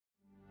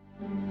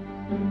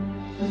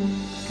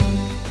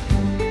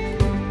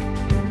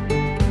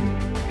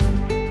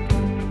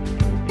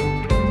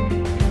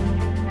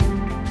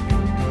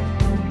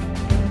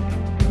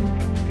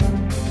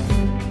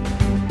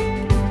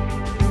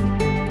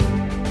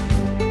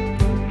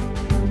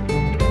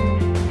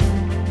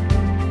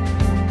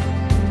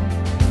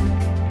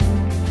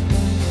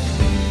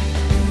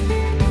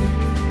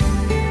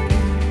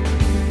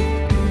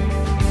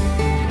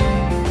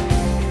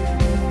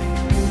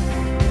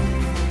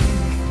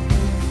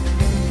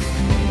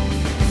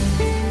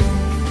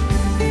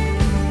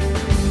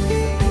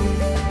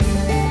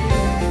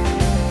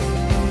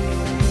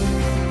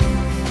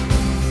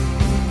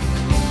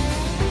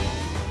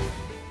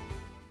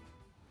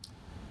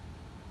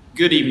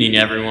Good evening,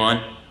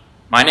 everyone.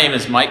 My name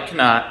is Mike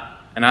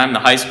Knott, and I'm the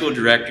high school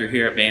director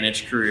here at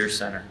Vantage Career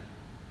Center.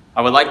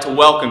 I would like to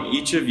welcome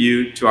each of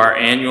you to our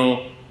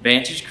annual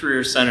Vantage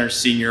Career Center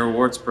Senior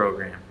Awards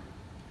Program.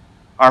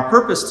 Our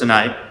purpose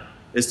tonight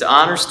is to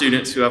honor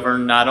students who have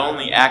earned not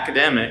only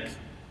academic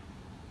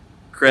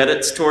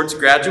credits towards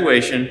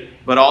graduation,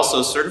 but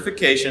also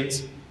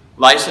certifications,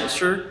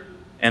 licensure,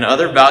 and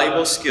other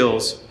valuable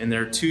skills in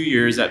their 2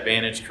 years at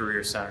Vantage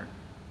Career Center.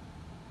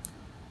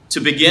 To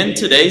begin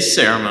today's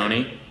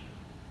ceremony,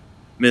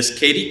 Ms.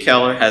 Katie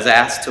Keller has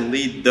asked to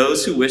lead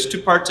those who wish to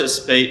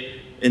participate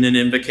in an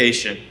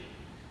invocation.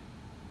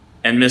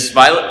 And Ms.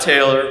 Violet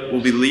Taylor will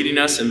be leading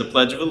us in the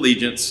Pledge of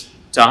Allegiance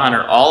to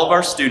honor all of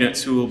our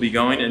students who will be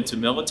going into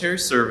military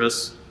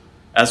service,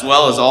 as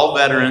well as all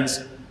veterans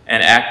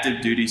and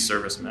active duty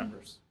service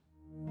members.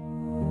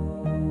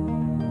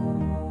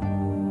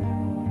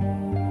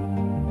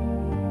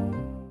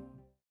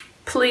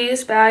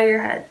 Please bow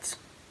your heads.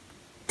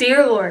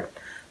 Dear Lord,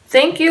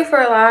 thank you for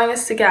allowing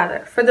us to gather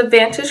for the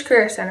Vantage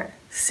Career Center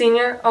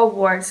Senior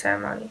Award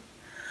Ceremony.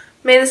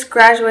 May this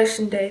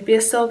graduation day be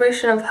a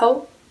celebration of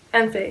hope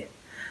and faith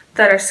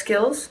that our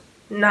skills,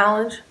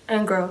 knowledge,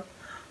 and growth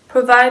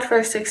provide for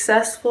a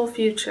successful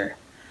future.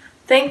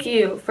 Thank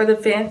you for the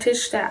Vantage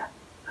staff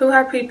who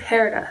have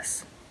prepared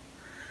us.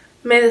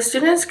 May the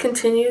students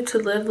continue to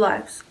live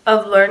lives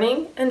of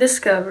learning and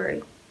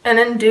discovery, and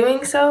in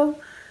doing so,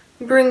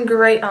 bring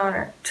great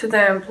honor to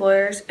their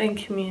employers and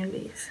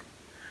communities.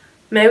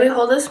 May we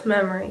hold this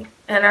memory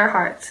in our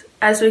hearts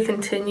as we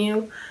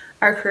continue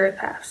our career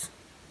paths.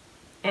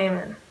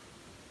 Amen.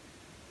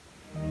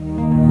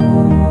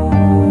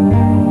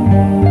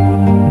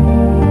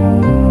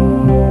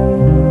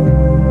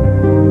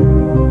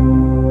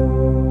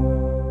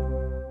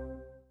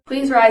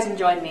 Please rise and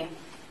join me.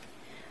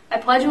 I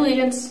pledge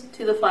allegiance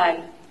to the flag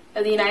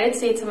of the United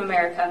States of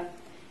America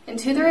and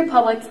to the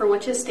republic for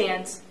which it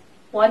stands,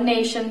 one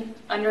nation,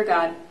 under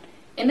God,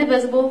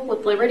 indivisible,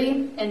 with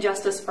liberty and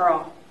justice for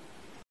all.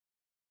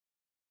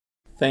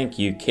 Thank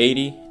you,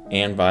 Katie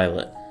and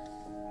Violet.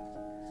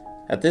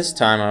 At this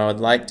time, I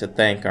would like to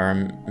thank our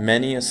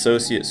many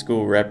associate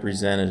school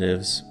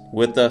representatives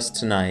with us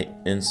tonight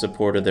in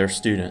support of their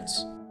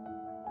students.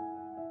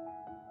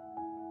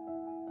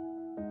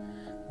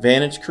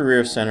 Vantage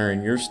Career Center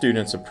and your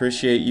students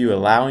appreciate you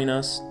allowing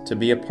us to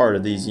be a part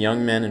of these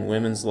young men and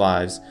women's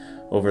lives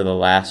over the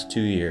last 2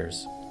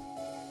 years.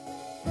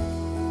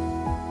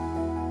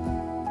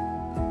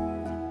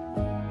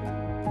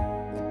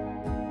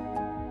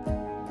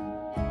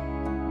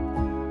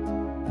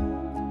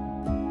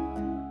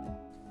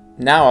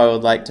 Now I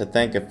would like to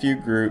thank a few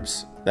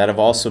groups that have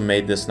also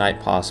made this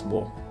night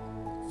possible.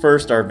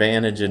 First, our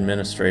Vantage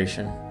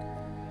administration.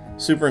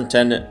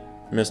 Superintendent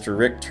Mr.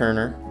 Rick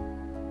Turner,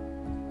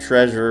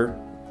 Treasurer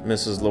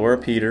Mrs. Laura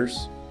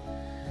Peters,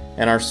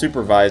 and our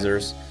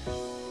supervisors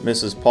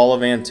Mrs. Paula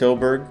Van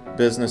Tilburg,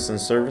 Business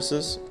and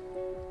Services,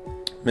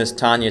 Ms.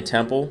 Tanya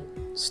Temple,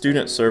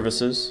 Student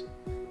Services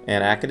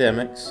and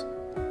Academics,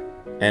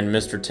 and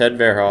Mr. Ted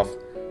Verhoff,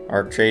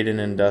 our Trade and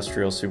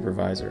Industrial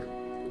Supervisor.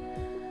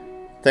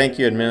 Thank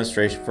you,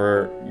 administration,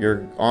 for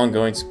your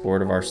ongoing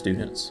support of our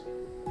students.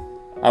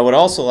 I would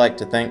also like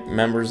to thank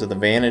members of the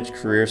Vantage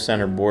Career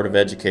Center Board of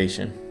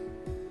Education.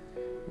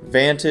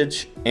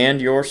 Vantage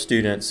and your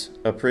students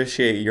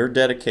appreciate your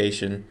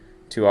dedication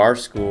to our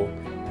school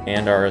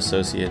and our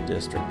associate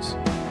districts.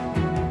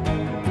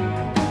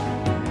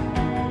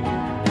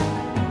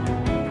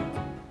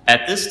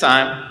 At this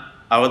time,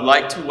 I would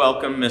like to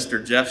welcome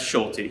Mr. Jeff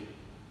Schulte.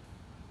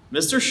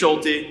 Mr.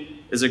 Schulte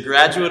is a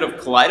graduate of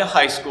Kalida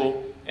High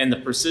School and the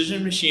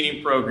Precision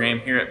Machining program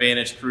here at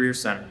Vantage Career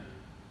Center.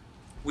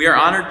 We are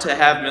honored to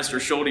have Mr.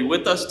 Schulte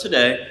with us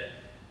today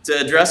to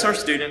address our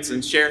students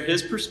and share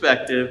his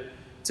perspective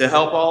to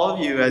help all of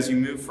you as you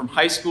move from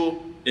high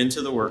school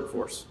into the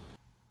workforce.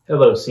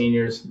 Hello,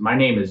 seniors. My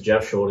name is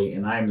Jeff Schulte,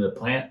 and I am the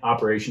Plant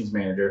Operations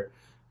Manager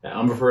at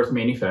Umberfirth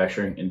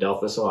Manufacturing in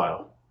Delphos,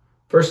 Ohio.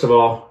 First of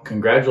all,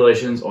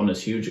 congratulations on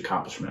this huge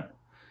accomplishment.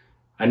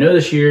 I know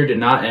this year did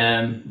not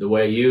end the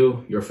way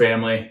you, your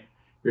family,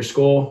 your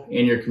school,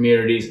 and your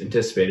communities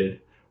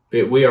anticipated,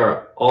 but we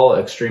are all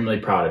extremely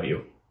proud of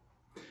you.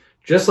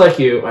 Just like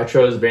you, I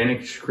chose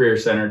Vantage Career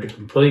Center to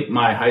complete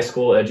my high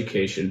school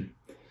education.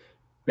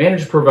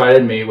 Vantage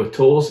provided me with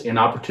tools and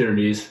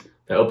opportunities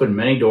that opened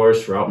many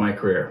doors throughout my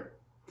career.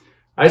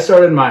 I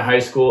started my high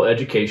school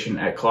education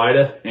at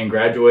Clyda and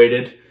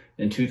graduated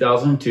in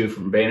 2002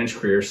 from Vantage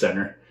Career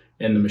Center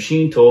in the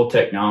Machine Tool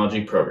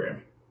Technology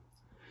program.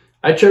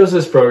 I chose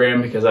this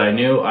program because I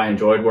knew I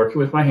enjoyed working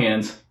with my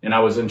hands and I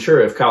was unsure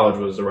if college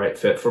was the right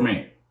fit for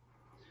me.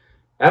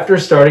 After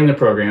starting the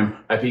program,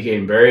 I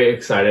became very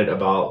excited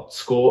about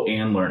school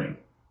and learning.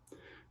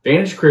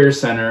 Vantage Career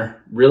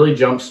Center really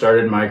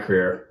jump-started my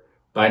career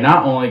by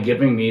not only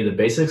giving me the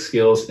basic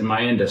skills in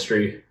my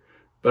industry,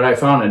 but I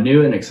found a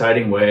new and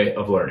exciting way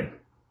of learning.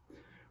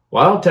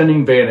 While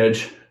attending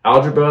Vantage,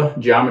 algebra,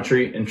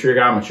 geometry, and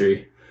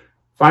trigonometry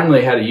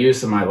finally had a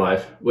use in my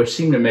life, which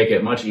seemed to make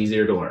it much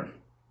easier to learn.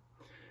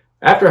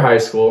 After high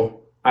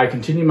school, I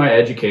continued my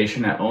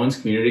education at Owens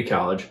Community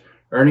College,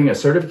 earning a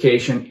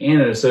certification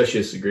and an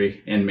associate's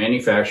degree in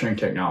manufacturing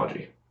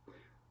technology.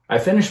 I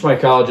finished my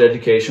college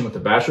education with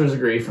a bachelor's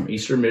degree from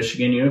Eastern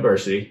Michigan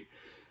University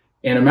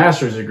and a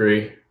master's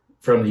degree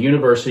from the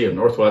University of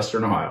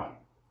Northwestern Ohio.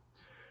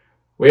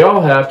 We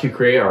all have to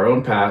create our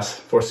own paths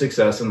for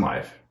success in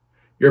life.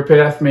 Your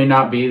path may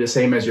not be the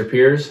same as your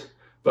peers,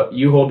 but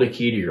you hold the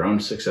key to your own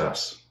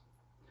success.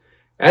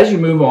 As you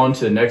move on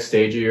to the next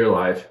stage of your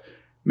life,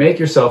 make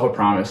yourself a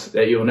promise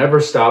that you'll never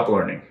stop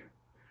learning.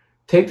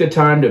 Take the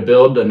time to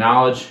build the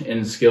knowledge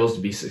and skills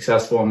to be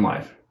successful in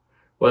life,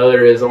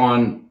 whether it is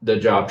on the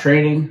job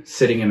training,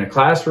 sitting in a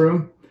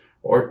classroom,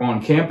 or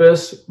on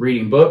campus,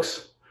 reading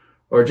books,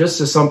 or just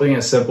as something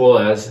as simple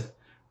as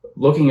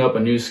looking up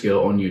a new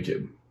skill on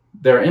YouTube.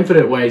 There are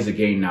infinite ways to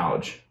gain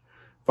knowledge.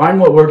 Find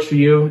what works for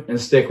you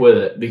and stick with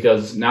it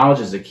because knowledge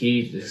is the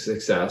key to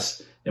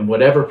success in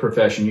whatever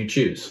profession you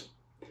choose.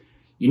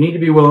 You need to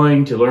be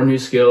willing to learn new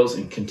skills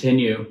and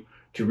continue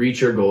to reach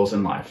your goals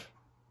in life.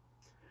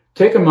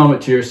 Take a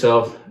moment to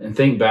yourself and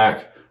think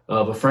back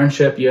of a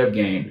friendship you have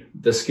gained,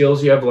 the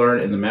skills you have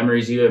learned, and the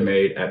memories you have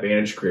made at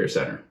Vantage Career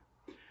Center.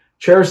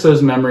 Cherish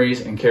those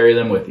memories and carry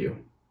them with you.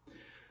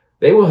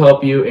 They will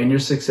help you in your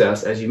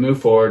success as you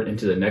move forward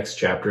into the next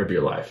chapter of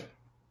your life.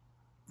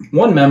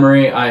 One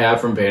memory I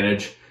have from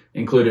Vantage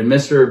included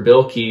Mr.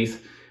 Bill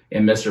Keith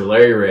and Mr.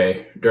 Larry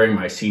Ray during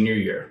my senior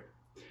year.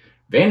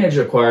 Vantage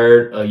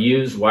acquired a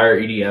used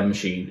wire EDM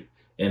machine,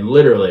 and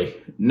literally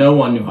no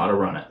one knew how to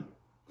run it.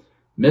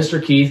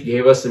 Mr. Keith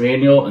gave us the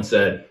manual and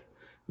said,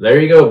 "There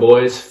you go,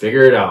 boys,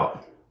 figure it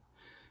out."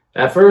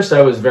 At first,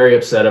 I was very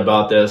upset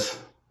about this,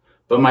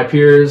 but my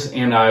peers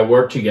and I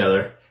worked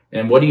together,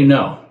 and what do you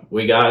know?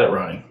 We got it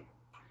running.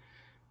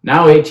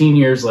 Now, 18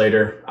 years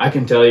later, I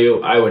can tell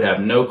you I would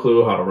have no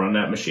clue how to run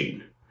that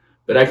machine.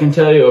 But I can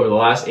tell you over the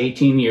last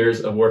 18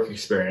 years of work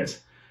experience,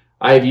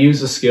 I have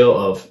used the skill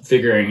of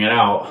figuring it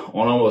out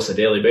on almost a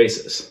daily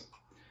basis.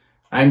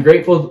 I am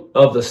grateful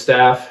of the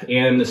staff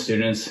and the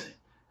students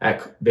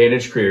at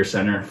Vantage Career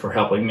Center for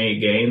helping me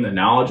gain the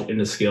knowledge and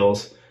the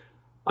skills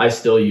I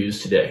still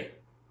use today.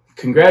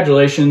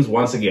 Congratulations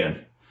once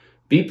again.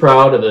 Be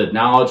proud of the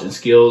knowledge and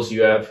skills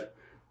you have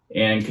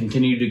and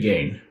continue to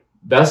gain.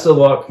 Best of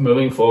luck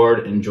moving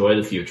forward. Enjoy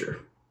the future.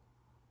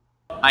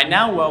 I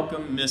now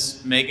welcome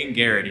Miss Megan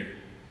Garrity.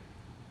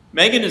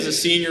 Megan is a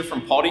senior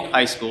from Paulding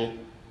High School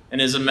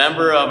and is a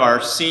member of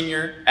our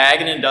Senior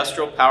Ag and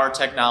Industrial Power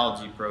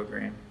Technology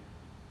program.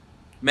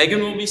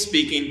 Megan will be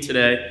speaking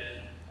today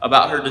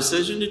about her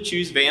decision to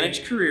choose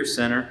Vantage Career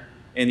Center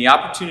and the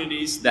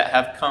opportunities that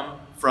have come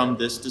from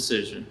this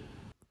decision.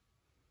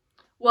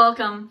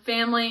 Welcome,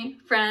 family,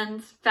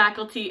 friends,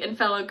 faculty, and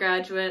fellow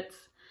graduates.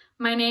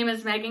 My name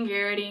is Megan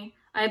Garrity.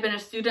 I have been a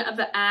student of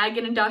the Ag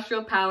and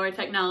Industrial Power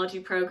Technology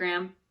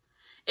program.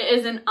 It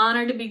is an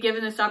honor to be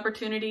given this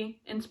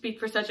opportunity and speak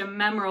for such a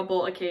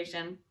memorable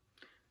occasion.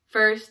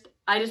 First,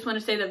 I just want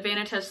to say that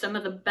Vantage has some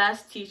of the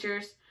best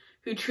teachers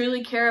who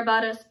truly care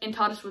about us and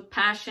taught us with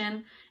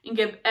passion and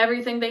give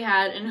everything they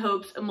had in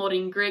hopes of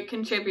molding great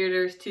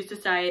contributors to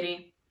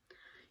society.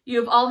 You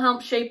have all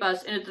helped shape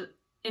us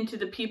into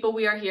the people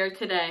we are here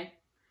today.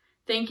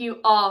 Thank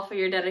you all for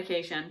your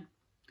dedication.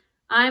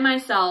 I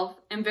myself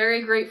am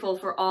very grateful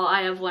for all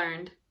I have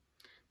learned.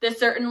 This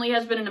certainly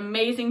has been an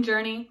amazing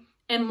journey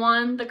and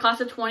one the class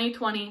of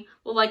 2020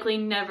 will likely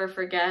never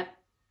forget.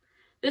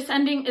 This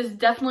ending is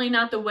definitely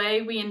not the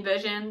way we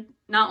envisioned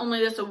not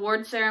only this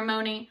award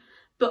ceremony,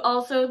 but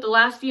also the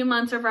last few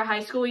months of our high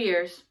school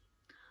years.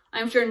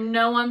 I'm sure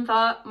no one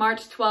thought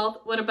March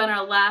 12th would have been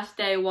our last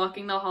day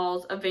walking the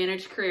halls of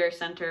Vantage Career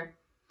Center.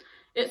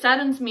 It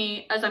saddens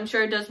me, as I'm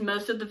sure it does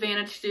most of the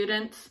Vantage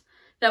students,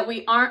 that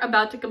we aren't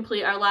about to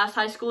complete our last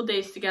high school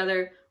days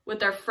together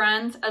with our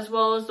friends as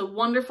well as the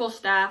wonderful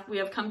staff we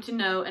have come to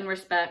know and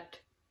respect.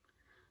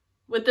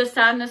 With this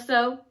sadness,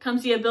 though,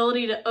 comes the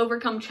ability to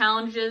overcome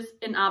challenges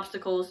and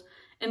obstacles,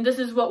 and this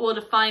is what will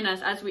define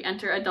us as we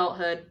enter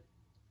adulthood.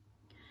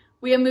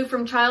 We have moved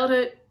from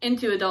childhood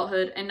into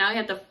adulthood, and now we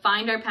have to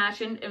find our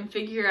passion and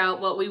figure out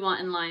what we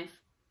want in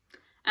life.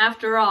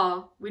 After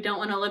all, we don't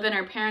want to live in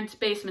our parents'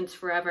 basements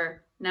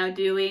forever, now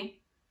do we?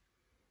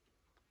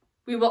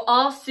 We will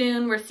all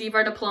soon receive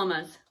our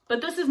diplomas, but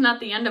this is not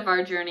the end of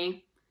our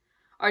journey.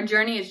 Our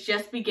journey is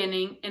just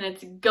beginning, and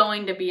it's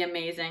going to be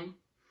amazing.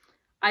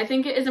 I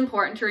think it is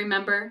important to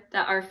remember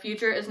that our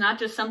future is not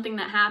just something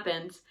that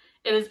happens,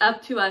 it is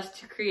up to us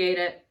to create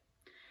it.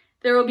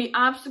 There will be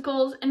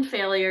obstacles and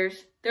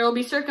failures. There will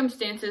be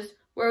circumstances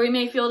where we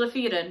may feel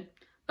defeated,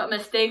 but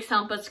mistakes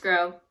help us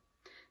grow.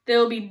 They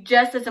will be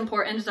just as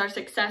important as our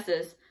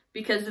successes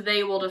because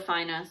they will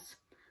define us.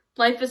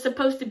 Life is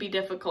supposed to be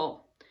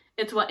difficult.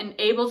 It's what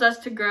enables us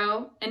to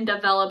grow and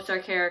develops our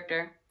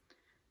character.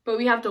 But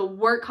we have to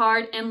work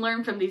hard and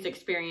learn from these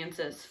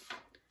experiences.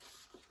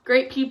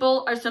 Great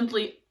people are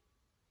simply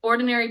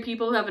ordinary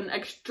people who have an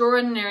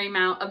extraordinary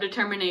amount of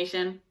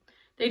determination.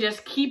 They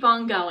just keep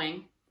on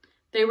going.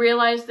 They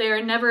realize they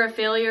are never a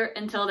failure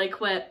until they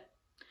quit.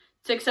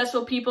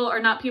 Successful people are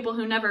not people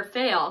who never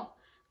fail.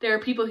 They are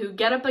people who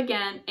get up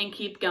again and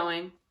keep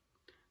going.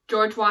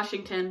 George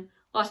Washington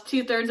lost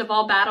 2/3 of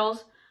all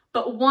battles,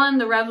 but won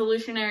the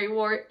Revolutionary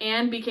War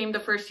and became the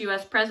first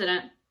U.S.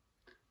 president.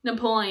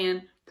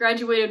 Napoleon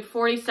graduated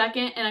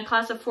 42nd in a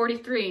class of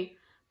 43,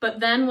 but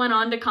then went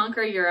on to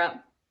conquer Europe.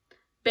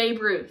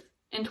 Babe Ruth,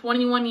 in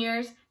 21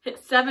 years, hit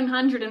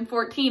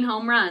 714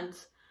 home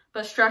runs,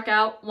 but struck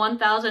out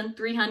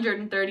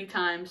 1,330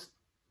 times.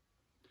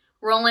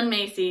 Roland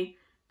Macy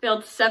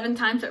failed 7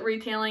 times at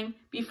retailing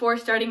before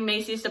starting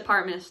Macy's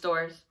department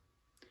stores.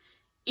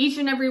 Each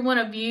and every one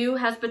of you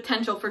has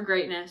potential for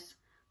greatness,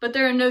 but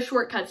there are no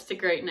shortcuts to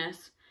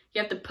greatness.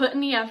 You have to put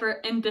in the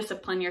effort and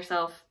discipline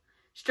yourself.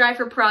 Strive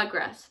for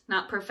progress,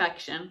 not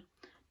perfection.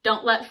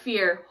 Don't let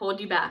fear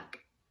hold you back.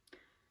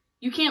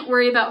 You can't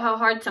worry about how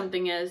hard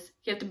something is.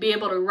 You have to be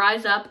able to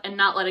rise up and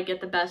not let it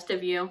get the best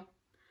of you.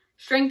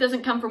 Strength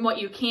doesn't come from what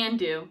you can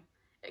do.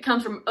 It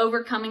comes from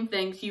overcoming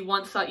things you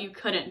once thought you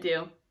couldn't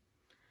do.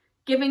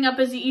 Giving up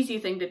is the easy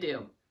thing to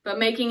do, but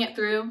making it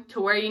through to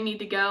where you need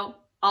to go,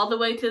 all the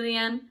way to the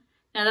end,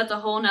 now that's a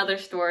whole nother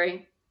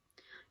story.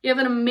 You have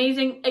an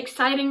amazing,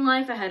 exciting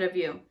life ahead of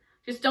you.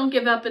 Just don't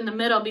give up in the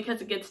middle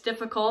because it gets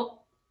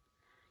difficult.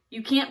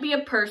 You can't be a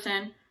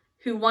person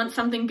who wants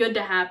something good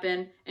to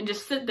happen and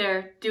just sit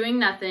there doing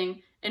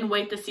nothing and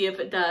wait to see if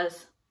it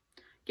does.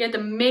 You have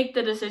to make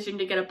the decision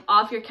to get up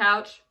off your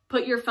couch,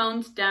 put your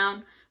phones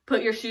down,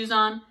 put your shoes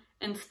on,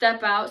 and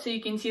step out so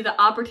you can see the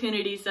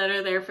opportunities that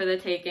are there for the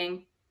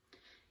taking.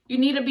 You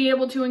need to be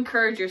able to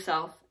encourage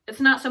yourself.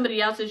 It's not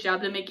somebody else's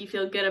job to make you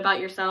feel good about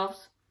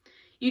yourselves.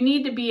 You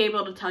need to be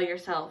able to tell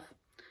yourself,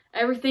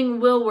 everything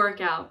will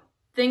work out.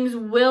 Things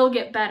will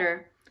get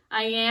better.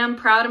 I am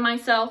proud of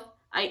myself.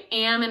 I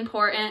am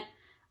important.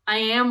 I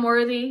am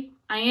worthy.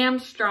 I am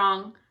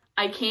strong.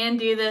 I can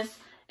do this,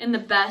 and the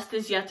best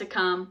is yet to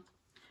come.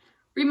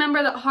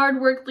 Remember that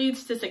hard work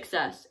leads to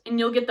success, and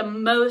you'll get the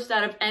most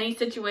out of any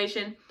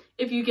situation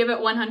if you give it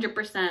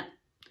 100%.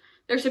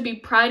 There should be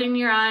pride in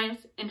your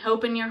eyes, and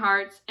hope in your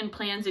hearts, and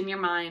plans in your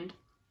mind.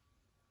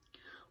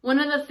 One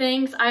of the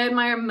things I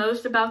admire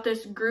most about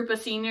this group of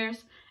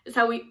seniors is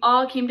how we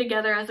all came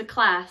together as a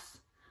class.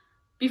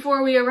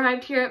 Before we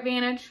arrived here at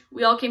Vantage,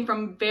 we all came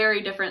from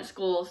very different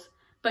schools,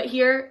 but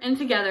here and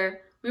together,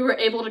 we were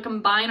able to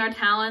combine our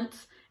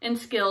talents and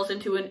skills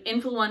into an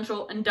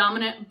influential and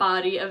dominant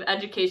body of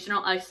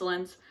educational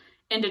excellence,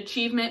 and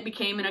achievement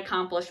became an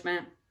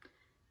accomplishment.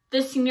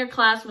 This senior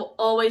class will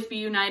always be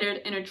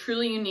united in a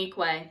truly unique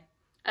way.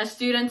 As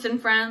students and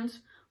friends,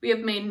 we have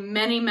made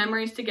many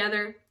memories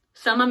together,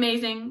 some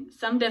amazing,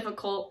 some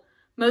difficult,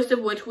 most of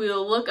which we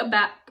will look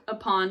back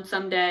upon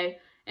someday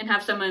and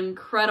have some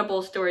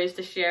incredible stories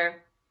to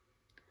share.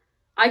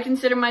 I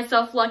consider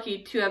myself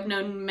lucky to have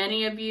known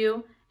many of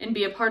you and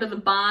be a part of the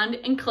bond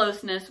and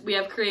closeness we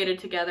have created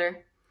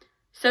together.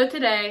 So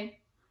today,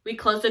 we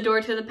close the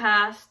door to the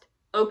past,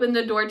 open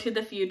the door to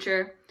the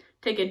future,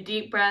 take a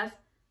deep breath,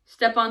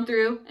 step on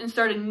through, and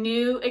start a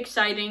new,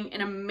 exciting,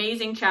 and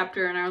amazing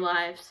chapter in our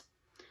lives.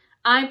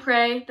 I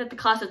pray that the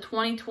class of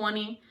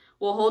 2020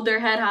 will hold their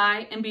head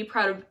high and be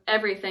proud of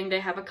everything they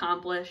have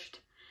accomplished.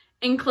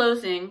 In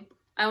closing,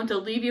 I want to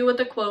leave you with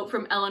a quote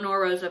from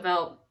Eleanor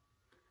Roosevelt.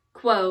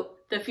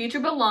 Quote, "The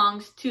future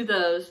belongs to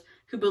those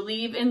who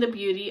believe in the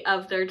beauty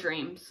of their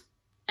dreams."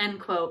 End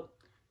quote.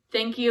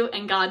 Thank you,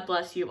 and God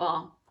bless you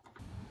all.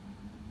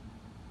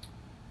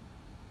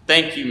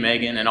 Thank you,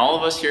 Megan, and all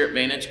of us here at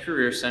Vantage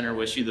Career Center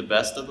wish you the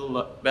best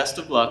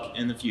of luck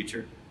in the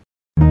future.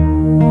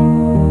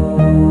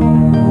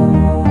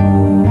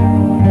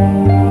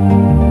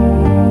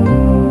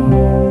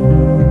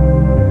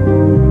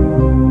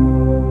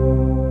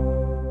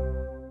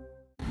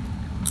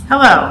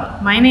 Hello,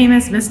 my name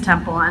is Ms.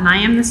 Temple, and I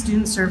am the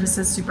Student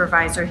Services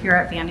Supervisor here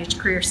at Vantage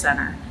Career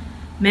Center.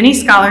 Many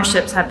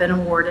scholarships have been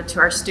awarded to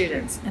our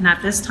students, and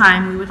at this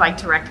time we would like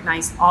to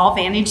recognize all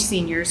Vantage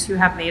seniors who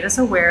have made us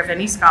aware of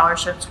any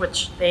scholarships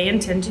which they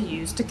intend to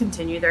use to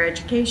continue their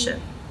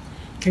education.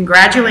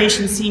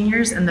 Congratulations,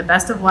 seniors, and the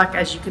best of luck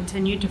as you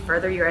continue to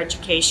further your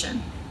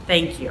education.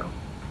 Thank you.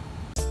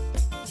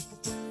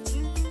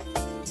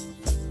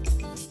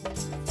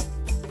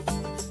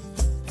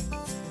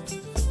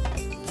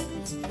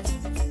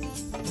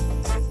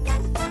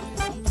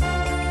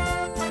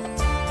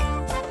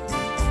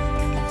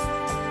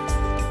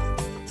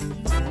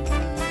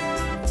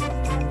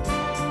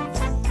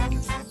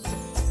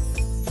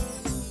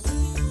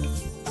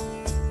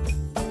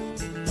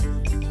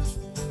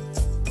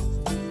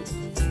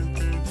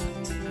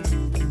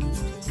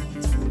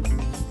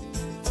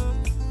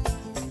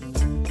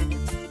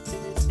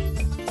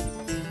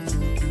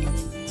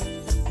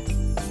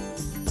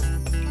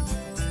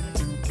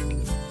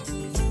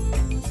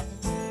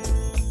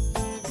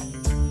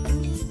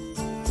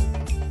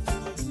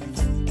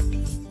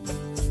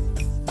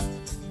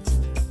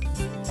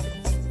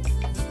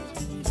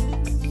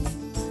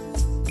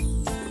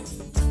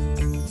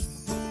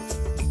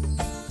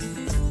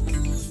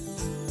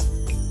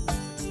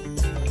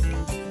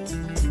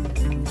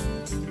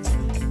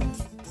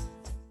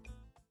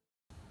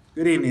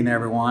 Good evening,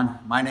 everyone.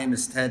 My name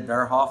is Ted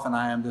Verhoff, and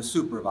I am the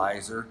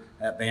supervisor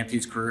at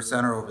Vantage Career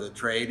Center over the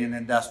trade and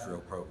industrial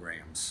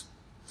programs.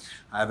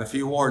 I have a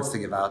few awards to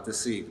give out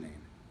this evening.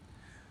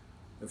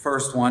 The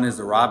first one is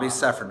the Robbie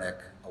Seffernick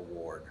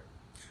Award.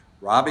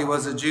 Robbie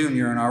was a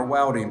junior in our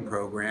welding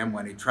program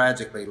when he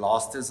tragically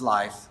lost his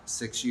life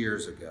 6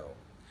 years ago.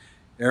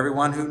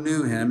 Everyone who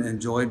knew him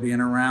enjoyed being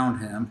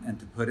around him,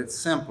 and to put it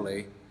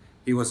simply,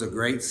 he was a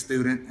great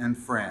student and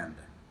friend.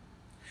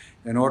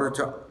 In order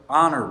to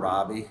honor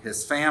Robbie,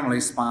 his family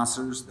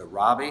sponsors the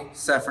Robbie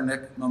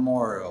Seffernick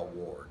Memorial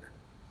Award.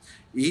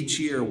 Each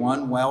year,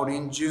 one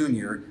welding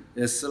junior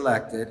is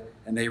selected,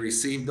 and they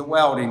receive the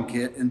welding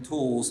kit and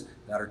tools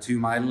that are to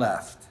my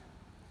left.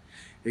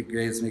 It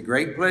gives me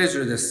great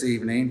pleasure this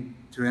evening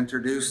to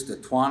introduce the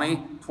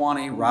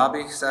 2020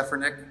 Robbie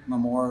Seffernick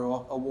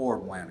Memorial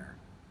Award winner.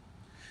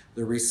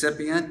 The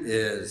recipient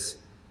is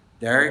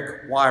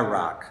Derek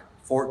Wyrock,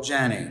 Fort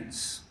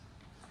Jennings.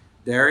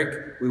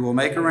 Derek, we will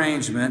make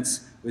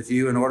arrangements with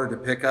you in order to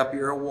pick up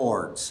your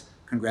awards.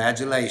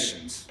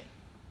 Congratulations.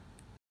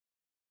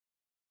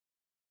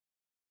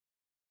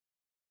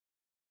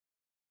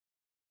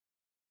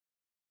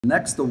 The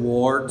next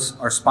awards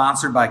are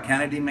sponsored by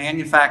Kennedy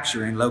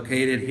Manufacturing,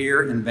 located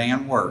here in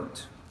Van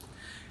Wert.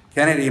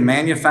 Kennedy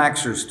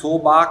manufactures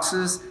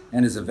toolboxes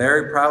and is a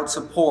very proud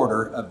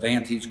supporter of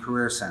Vantage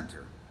Career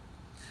Center.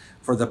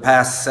 For the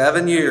past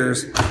 7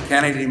 years,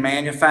 Kennedy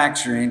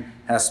Manufacturing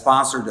has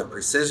sponsored the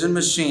Precision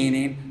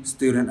Machining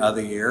Student of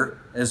the Year,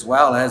 as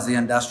well as the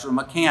Industrial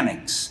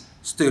Mechanics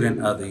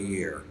Student of the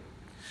Year.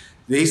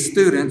 These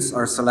students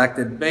are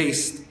selected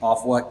based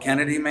off what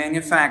Kennedy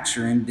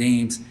Manufacturing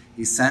deems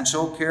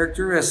essential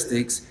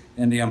characteristics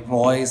in the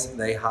employees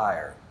they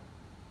hire.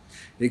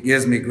 It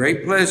gives me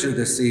great pleasure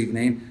this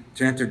evening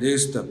to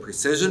introduce the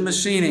Precision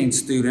Machining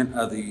Student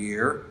of the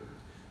Year,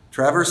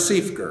 Trevor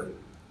Siefker,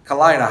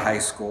 Kalida High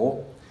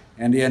School,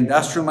 and the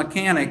Industrial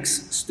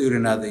Mechanics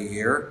Student of the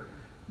Year,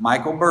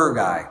 Michael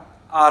Burgai,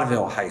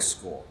 Ottoville High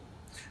School.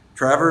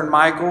 Trevor and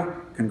Michael,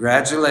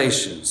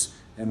 congratulations.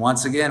 And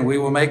once again, we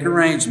will make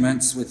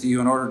arrangements with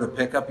you in order to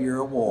pick up your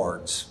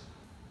awards.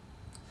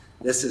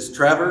 This is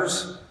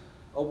Trevor's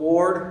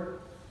award,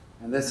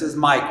 and this is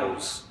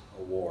Michael's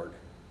award.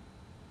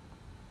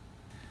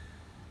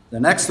 The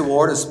next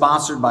award is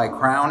sponsored by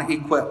Crown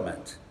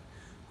Equipment.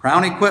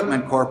 Crown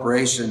Equipment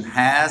Corporation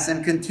has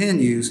and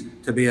continues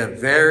to be a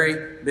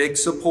very big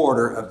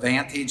supporter of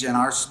Vantage and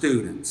our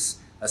students,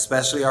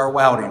 especially our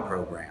welding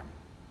program.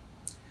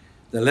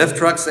 The lift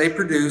trucks they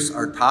produce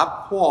are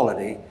top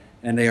quality,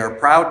 and they are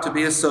proud to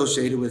be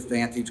associated with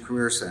Vantage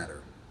Career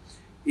Center.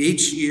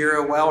 Each year,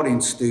 a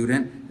welding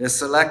student is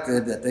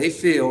selected that they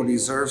feel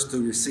deserves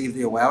to receive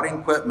the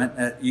welding equipment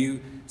that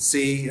you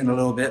see in a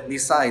little bit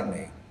beside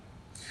me.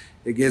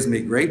 It gives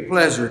me great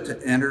pleasure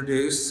to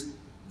introduce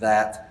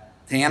that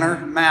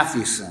Tanner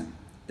Mathewson,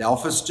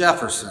 Delphus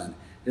Jefferson,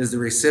 is the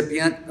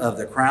recipient of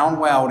the Crown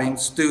Welding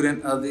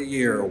Student of the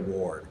Year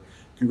Award.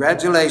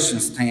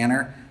 Congratulations,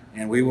 Tanner,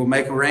 and we will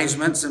make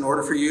arrangements in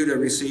order for you to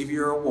receive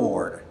your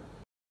award.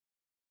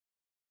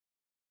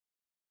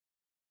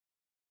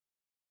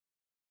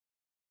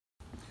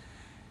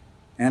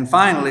 And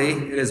finally,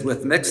 it is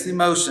with mixed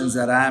emotions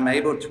that I am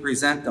able to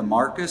present the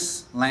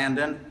Marcus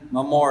Landon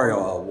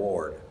Memorial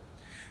Award.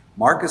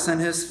 Marcus and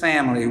his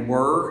family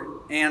were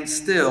and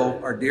still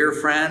are dear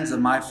friends of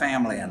my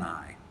family and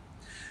I.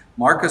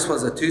 Marcus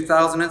was a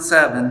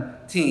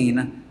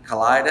 2017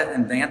 Kalida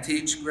and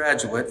Vantage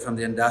graduate from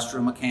the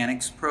Industrial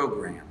Mechanics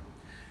program.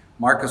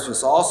 Marcus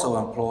was also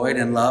employed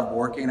and loved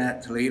working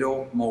at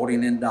Toledo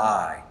Molding and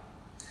Die.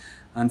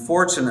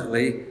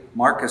 Unfortunately,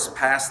 Marcus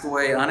passed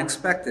away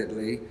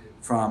unexpectedly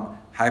from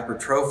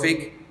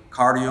hypertrophic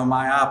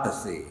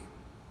cardiomyopathy.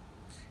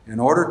 In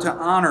order to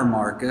honor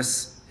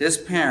Marcus, his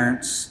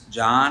parents,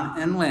 John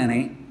and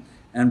Lenny,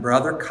 and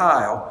brother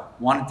Kyle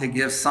wanted to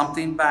give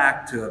something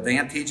back to a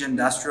Vantage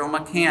Industrial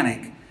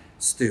Mechanic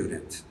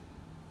student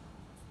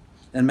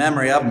in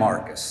memory of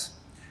Marcus.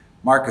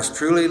 Marcus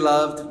truly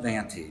loved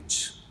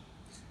Vantage.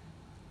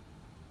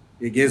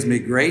 It gives me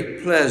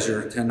great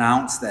pleasure to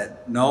announce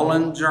that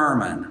Nolan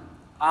German,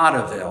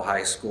 Ottoville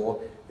High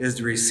School, is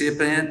the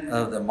recipient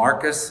of the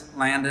Marcus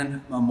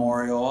Landon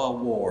Memorial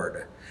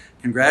Award.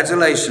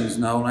 Congratulations,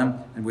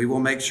 Nolan, and we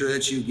will make sure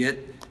that you get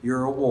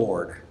your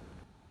award.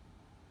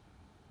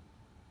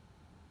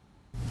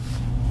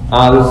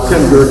 This is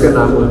Tim Durkin.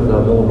 I'm with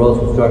Nolan Rose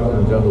Construction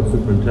and General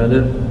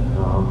Superintendent.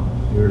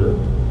 Here to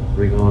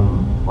bring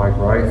on Mike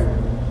Rice.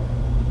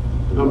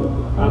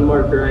 I'm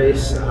Mark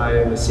Rice. I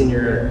am a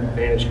senior at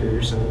Vantage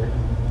Career Center.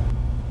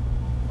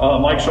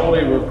 Mike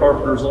Schulte with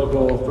Carpenters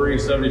Local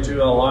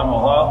 372 out of Lima,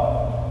 Ohio.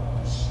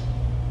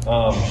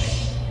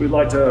 We'd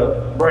like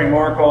to bring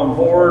Mark on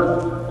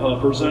board,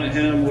 present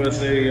him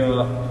with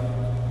a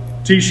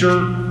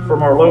t-shirt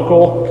from our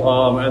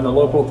local, and the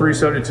local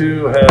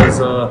 372 has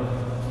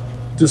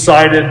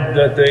decided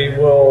that they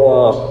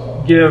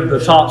will give the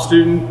top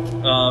student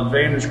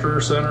Vantage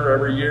Career Center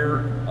every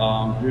year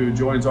who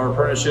joins our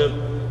apprenticeship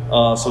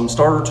some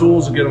starter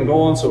tools to get them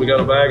going. So we got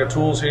a bag of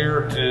tools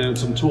here and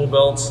some tool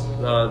belts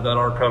that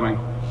are coming.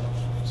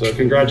 So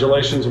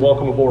congratulations,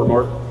 welcome aboard,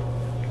 Mark.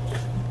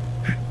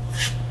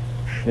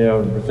 Yeah,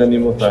 we're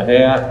presenting him with a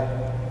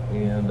hat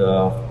and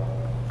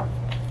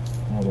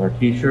one of our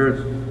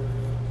t-shirts.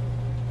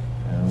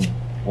 And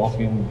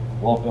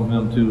welcome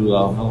him to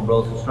Middle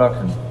Brothers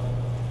Construction.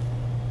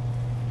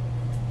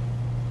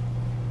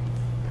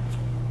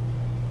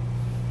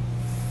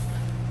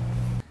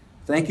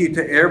 Thank you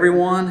to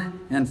everyone.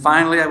 And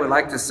finally, I would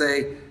like to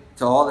say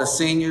to all the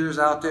seniors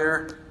out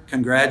there,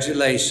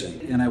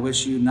 congratulations. And I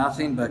wish you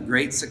nothing but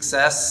great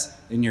success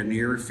in your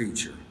near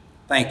future.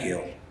 Thank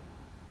you.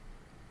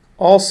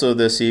 Also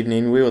this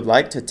evening, we would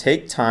like to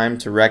take time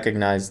to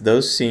recognize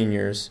those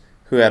seniors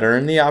who had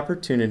earned the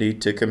opportunity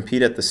to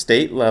compete at the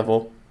state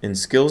level in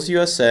Skills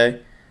USA,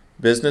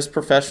 Business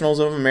Professionals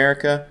of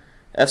America,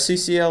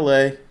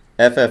 FCCLA,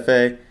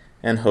 FFA,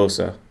 and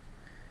HOSA.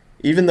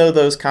 Even though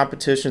those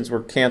competitions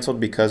were canceled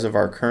because of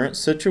our current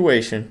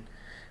situation,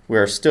 we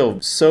are still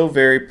so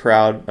very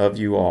proud of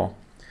you all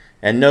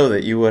and know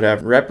that you would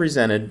have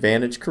represented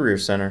Vantage Career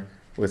Center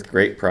with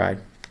great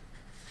pride.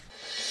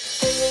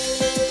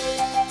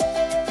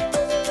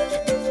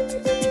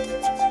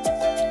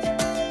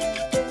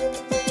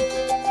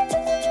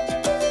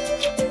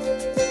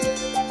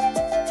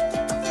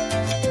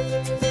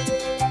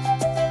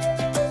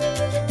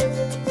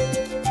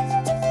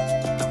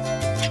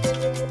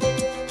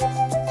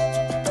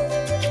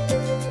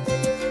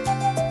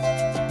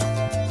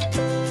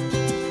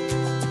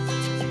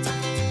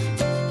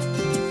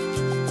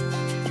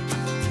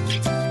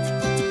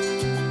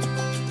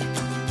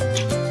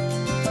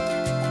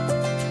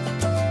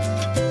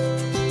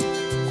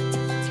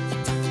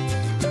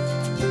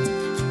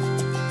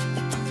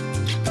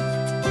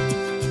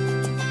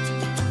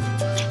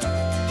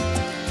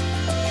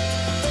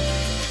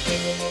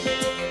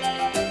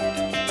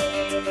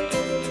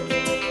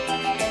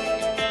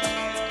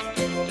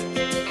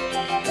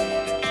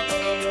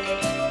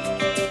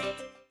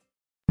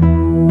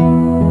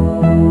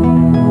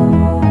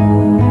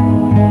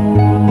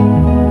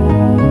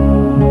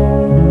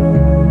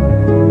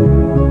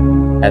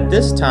 At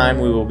this time,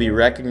 we will be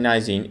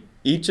recognizing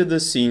each of the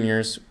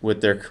seniors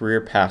with their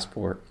career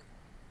passport.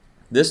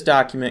 This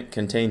document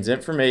contains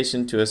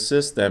information to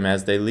assist them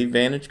as they leave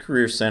Vantage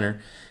Career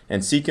Center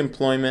and seek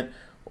employment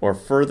or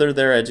further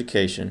their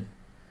education.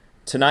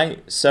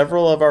 Tonight,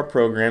 several of our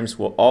programs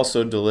will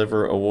also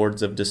deliver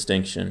awards of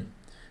distinction,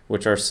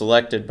 which are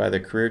selected by the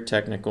career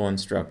technical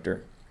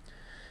instructor.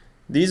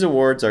 These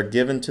awards are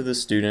given to the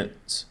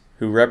students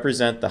who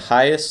represent the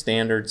highest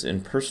standards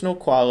in personal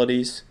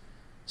qualities,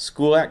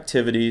 school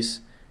activities,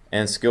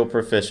 and skill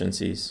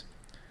proficiencies.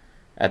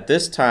 At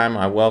this time,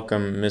 I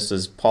welcome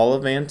Mrs. Paula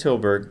Van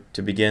Tilburg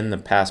to begin the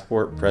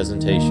passport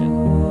presentation.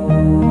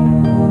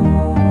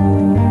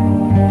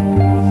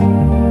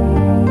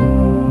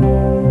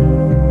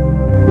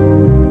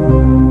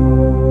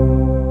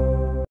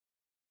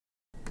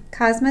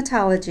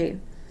 Cosmetology.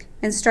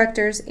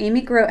 Instructors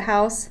Amy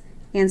Grothaus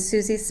and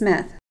Susie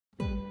Smith.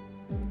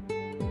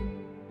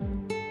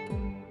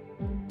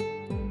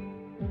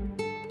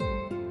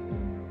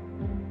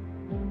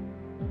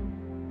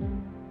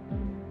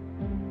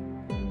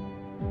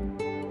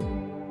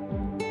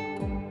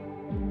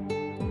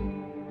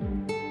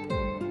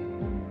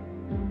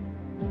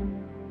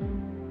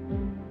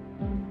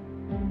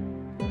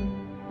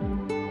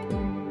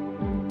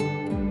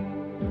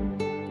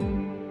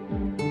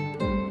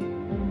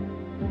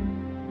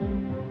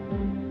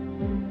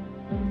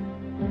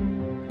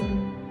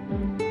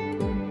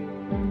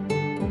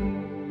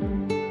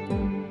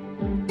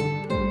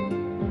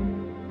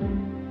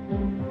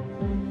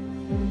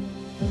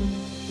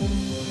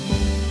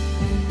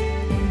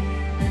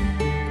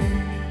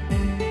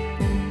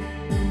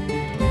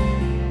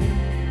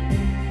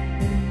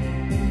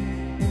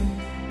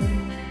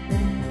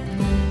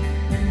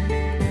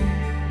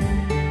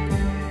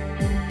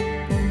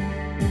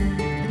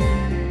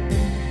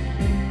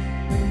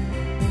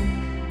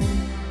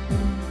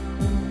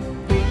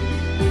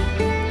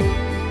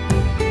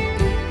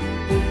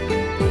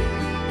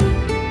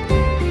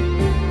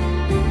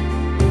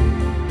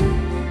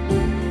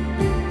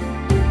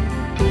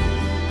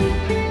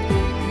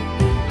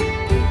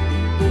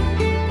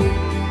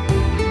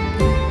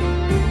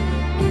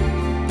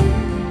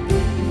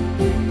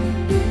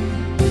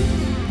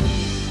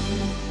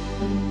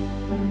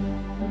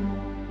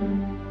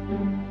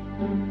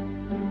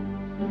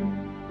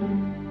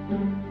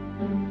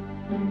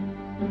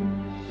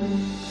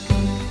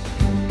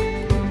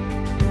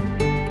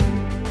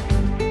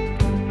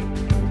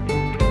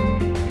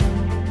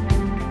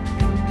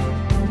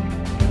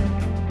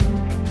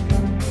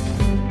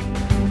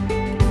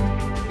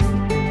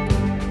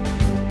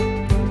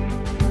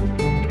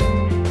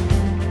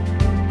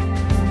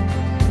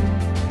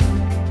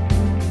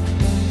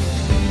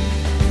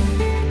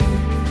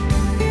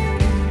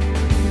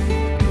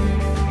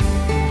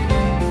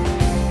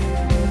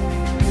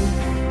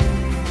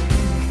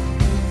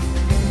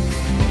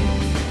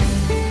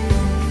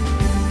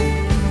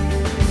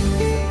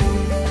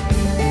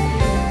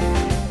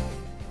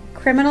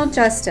 Criminal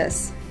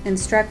Justice,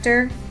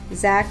 Instructor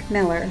Zach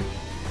Miller.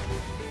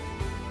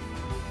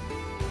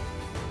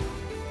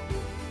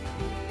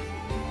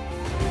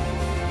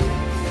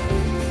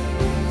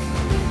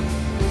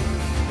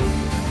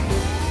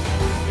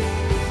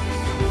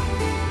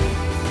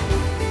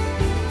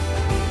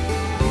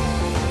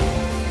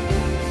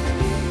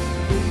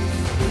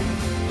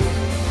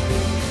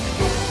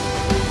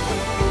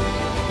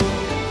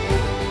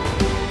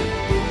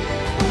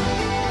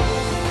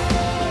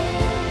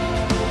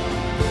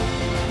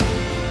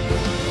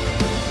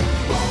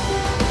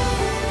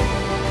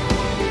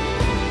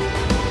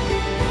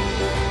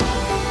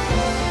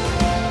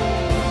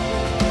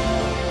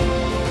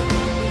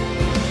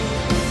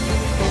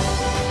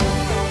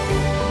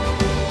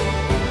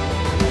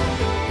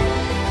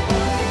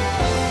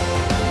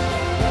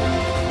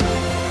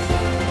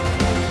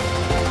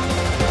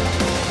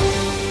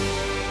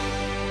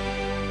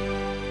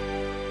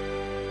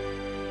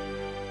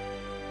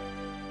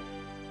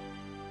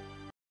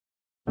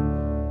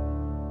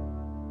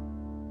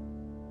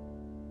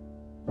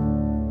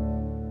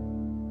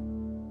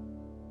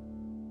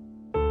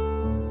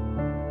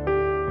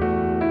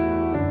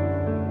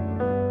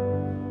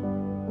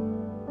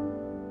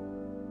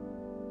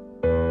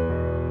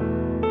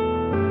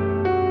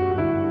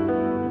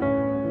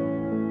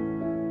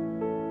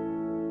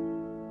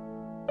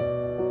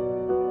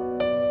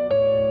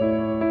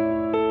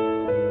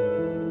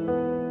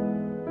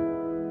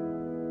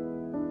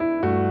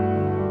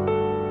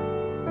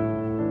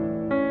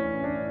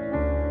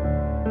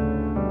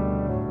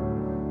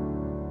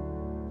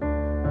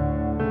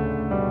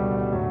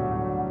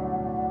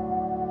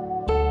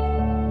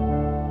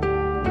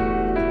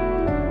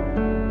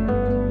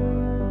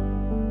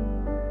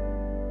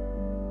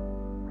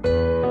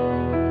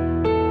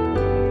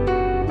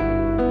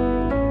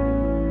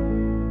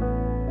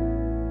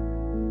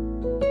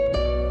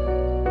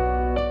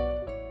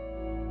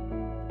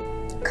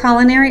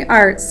 Culinary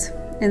Arts,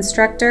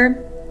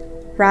 Instructor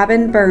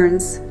Robin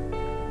Burns.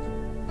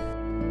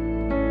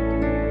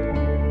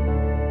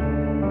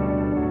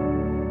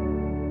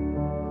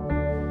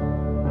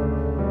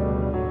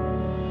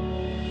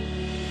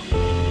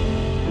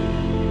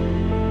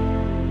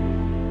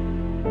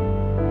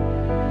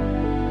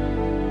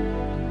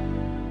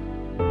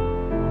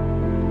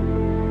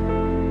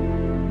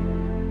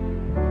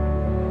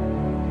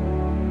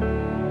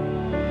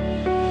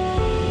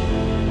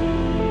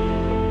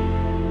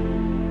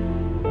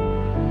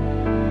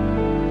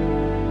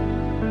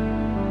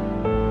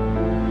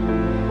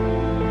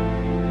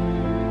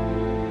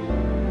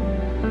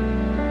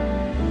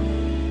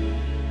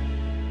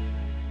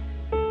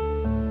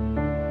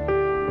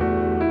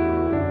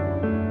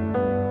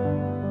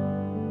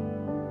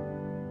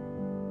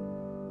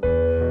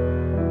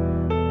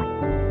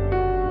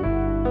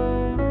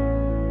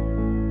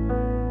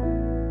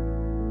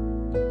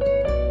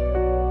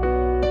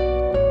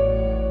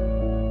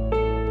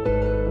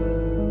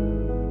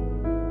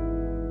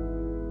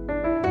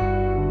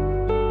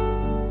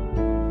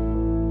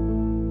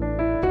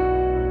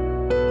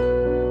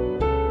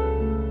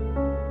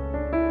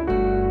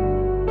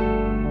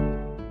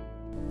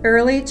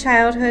 Early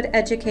Childhood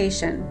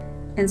Education,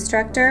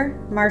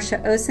 Instructor Marcia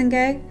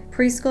Osenge,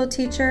 Preschool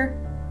Teacher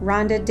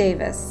Rhonda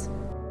Davis.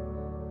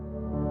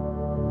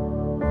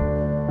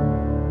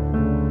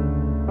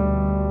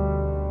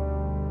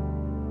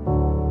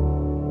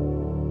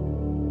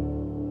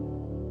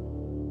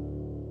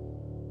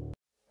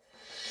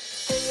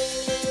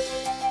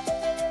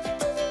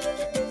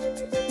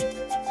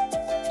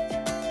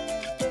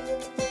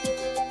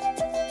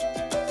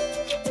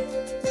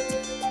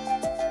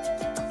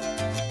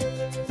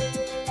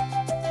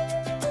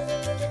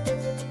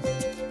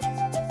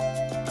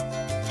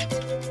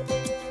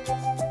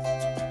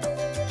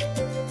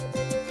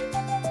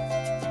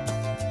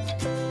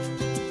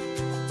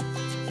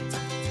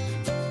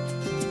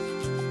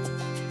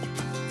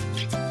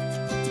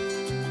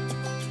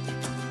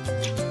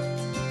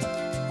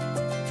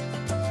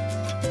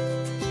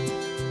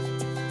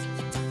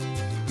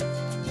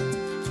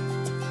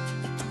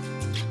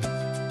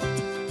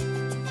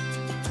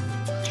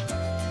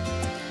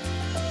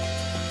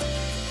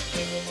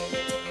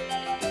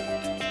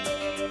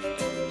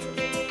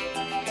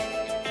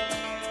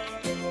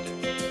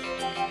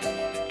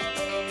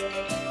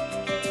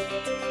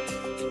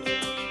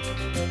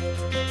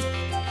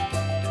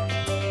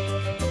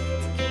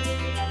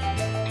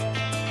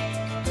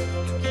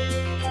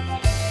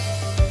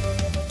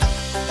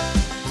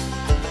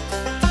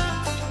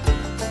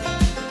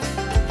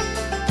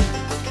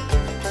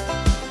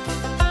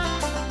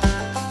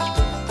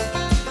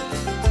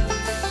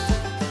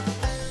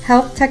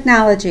 Health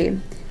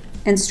Technology,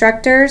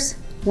 Instructors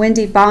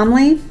Wendy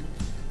Baumley,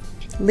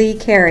 Lee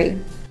Carey.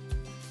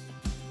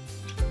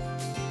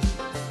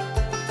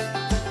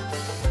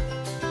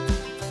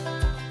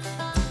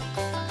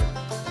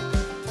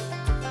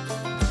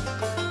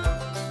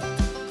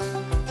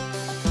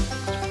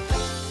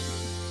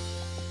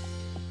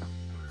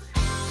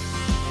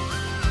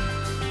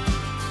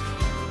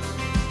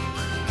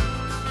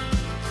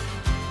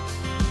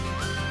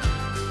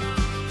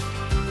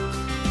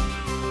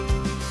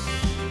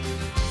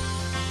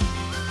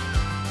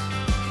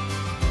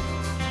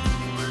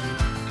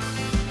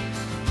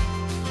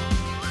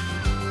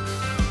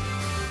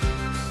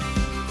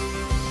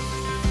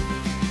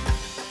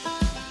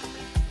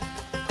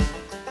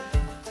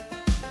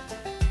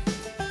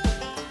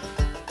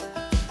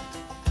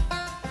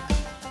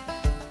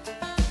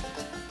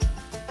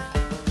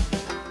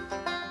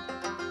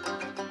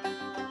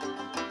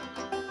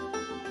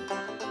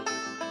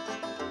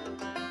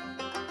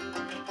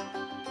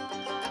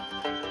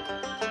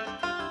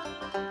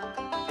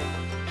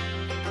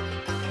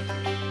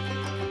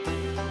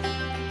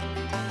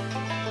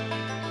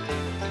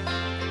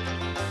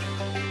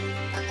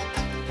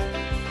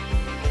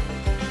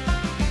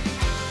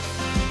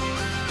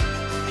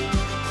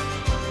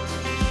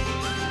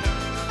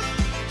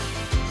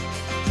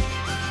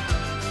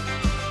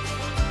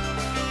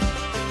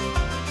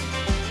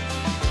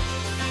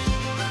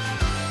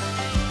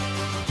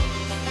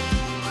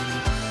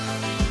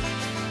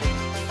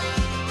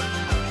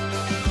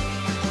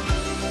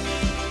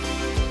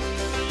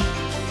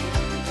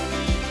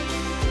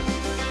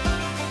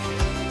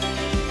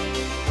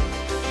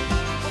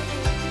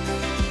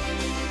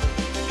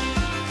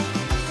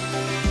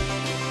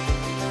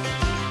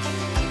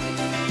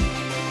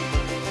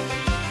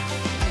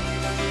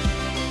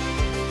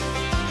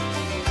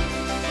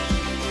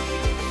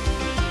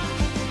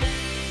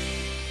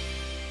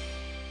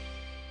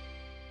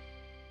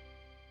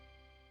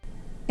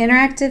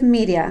 Interactive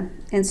Media,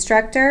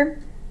 Instructor,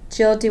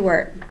 Jill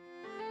DeWert.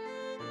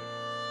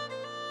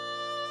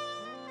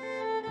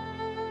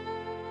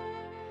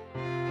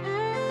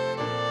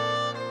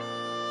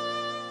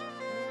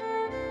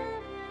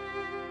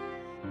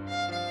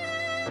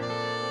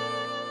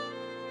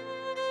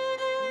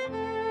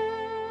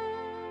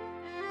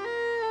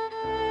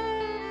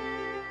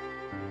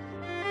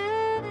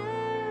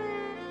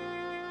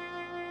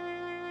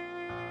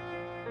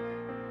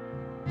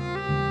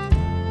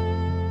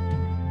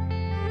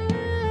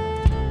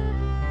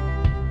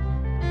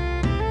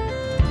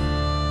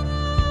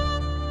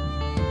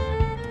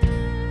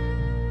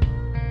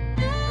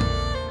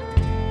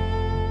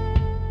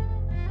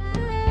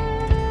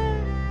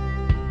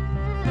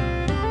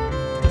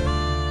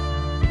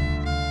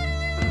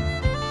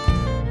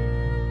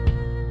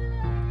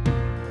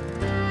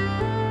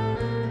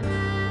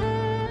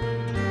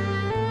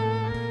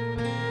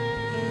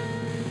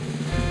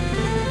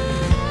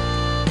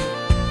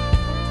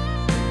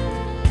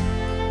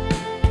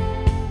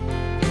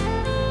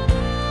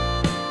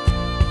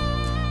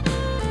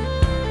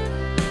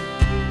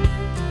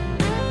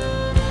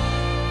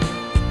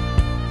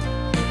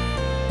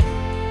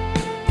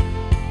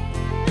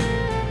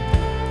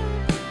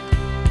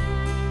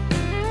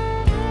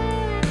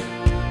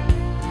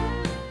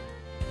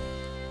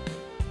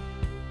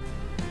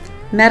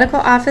 Medical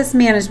Office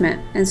Management,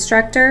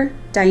 Instructor,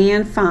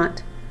 Diane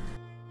Font.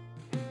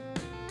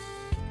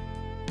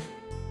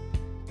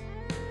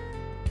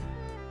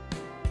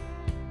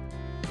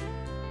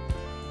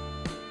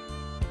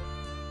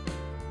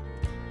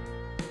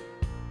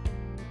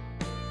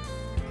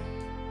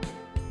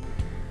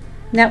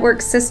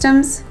 Network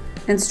Systems,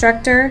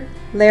 Instructor,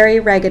 Larry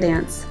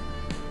Regadance.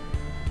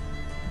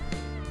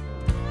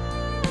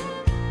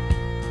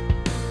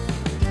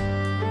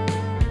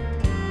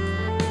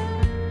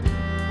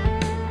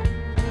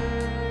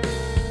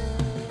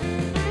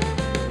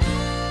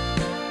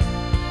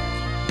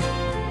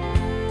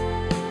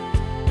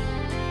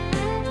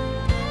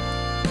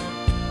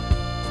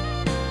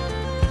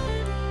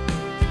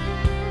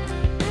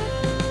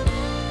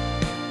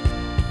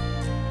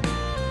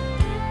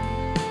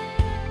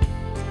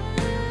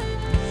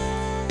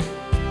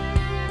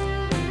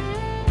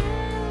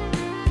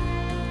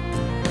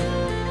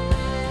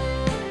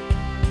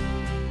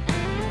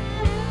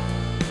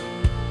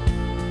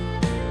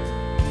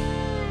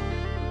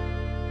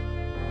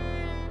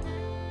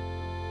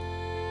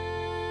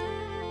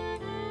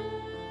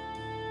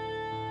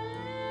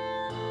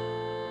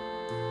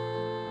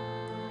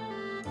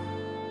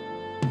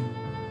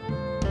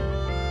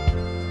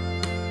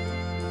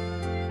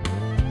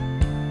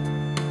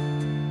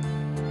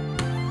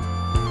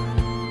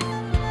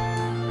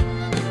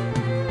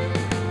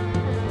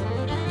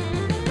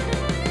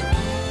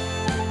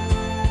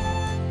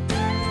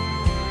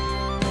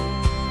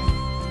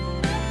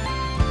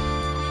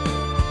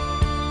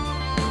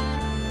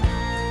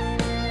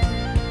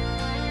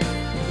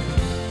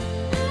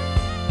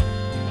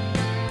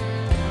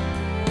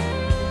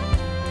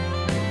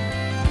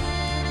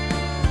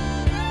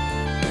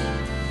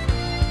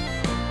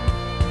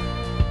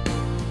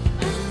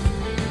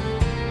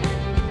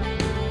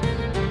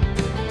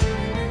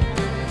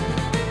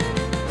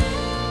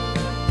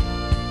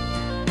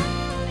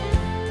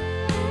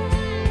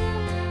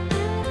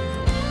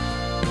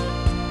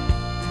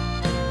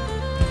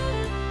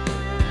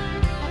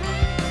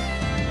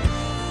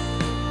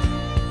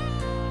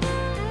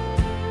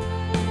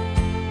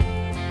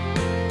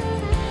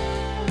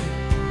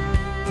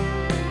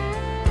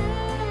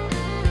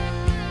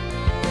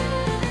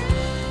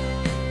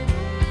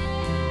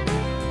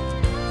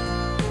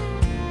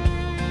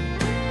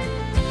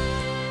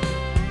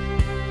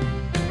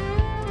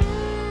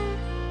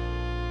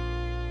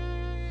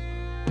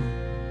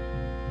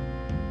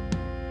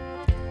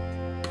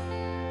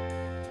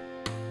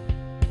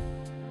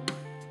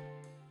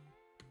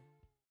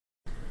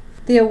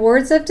 The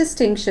awards of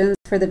distinctions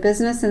for the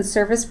business and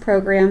service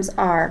programs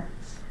are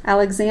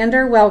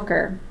Alexander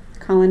Welker,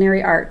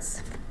 Culinary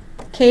Arts;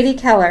 Katie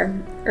Keller,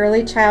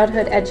 Early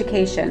Childhood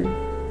Education;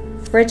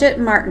 Bridget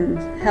Martin,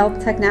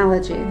 Health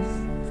Technology;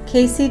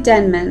 Casey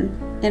Denman,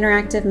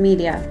 Interactive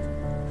Media;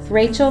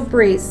 Rachel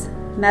Brees,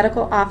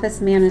 Medical Office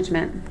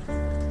Management;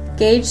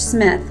 Gage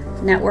Smith,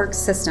 Network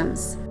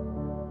Systems.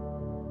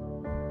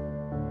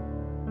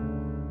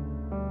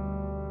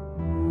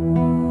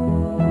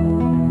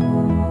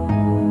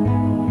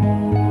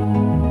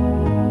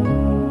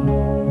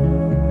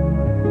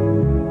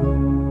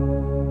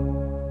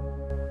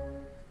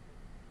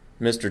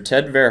 Mr.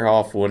 Ted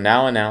Verhoff will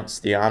now announce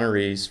the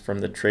honorees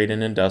from the Trade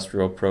and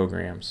Industrial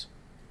programs.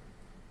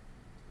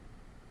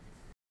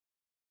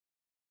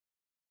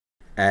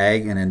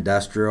 Ag and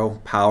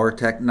Industrial Power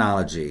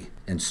Technology,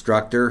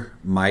 Instructor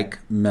Mike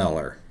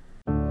Miller.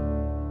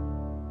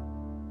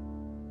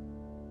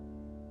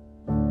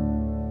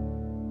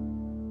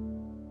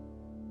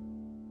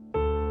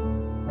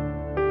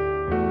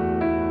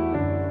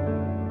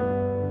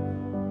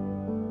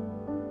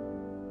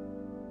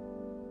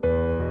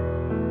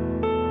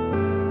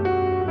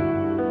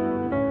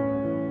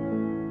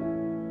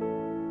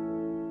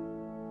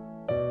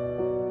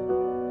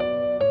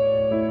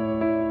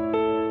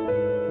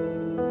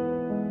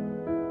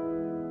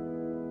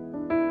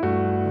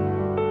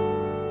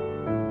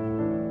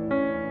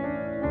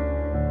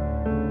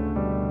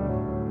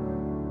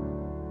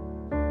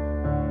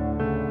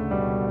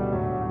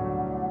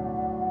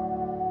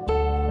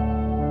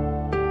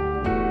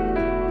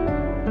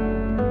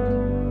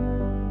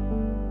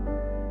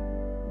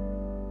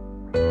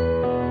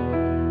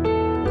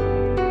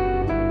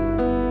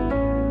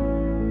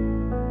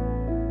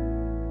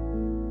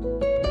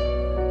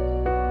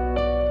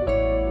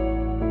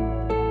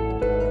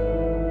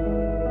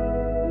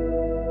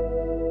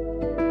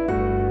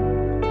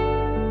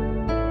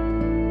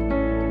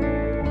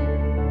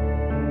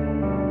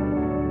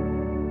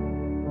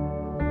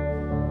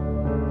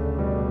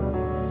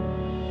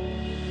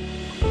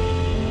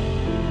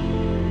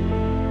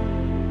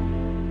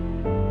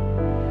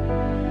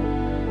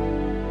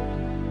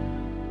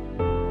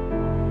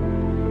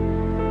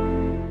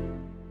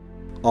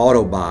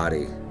 Auto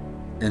Body,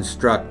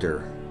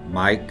 Instructor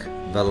Mike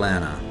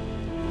Valena.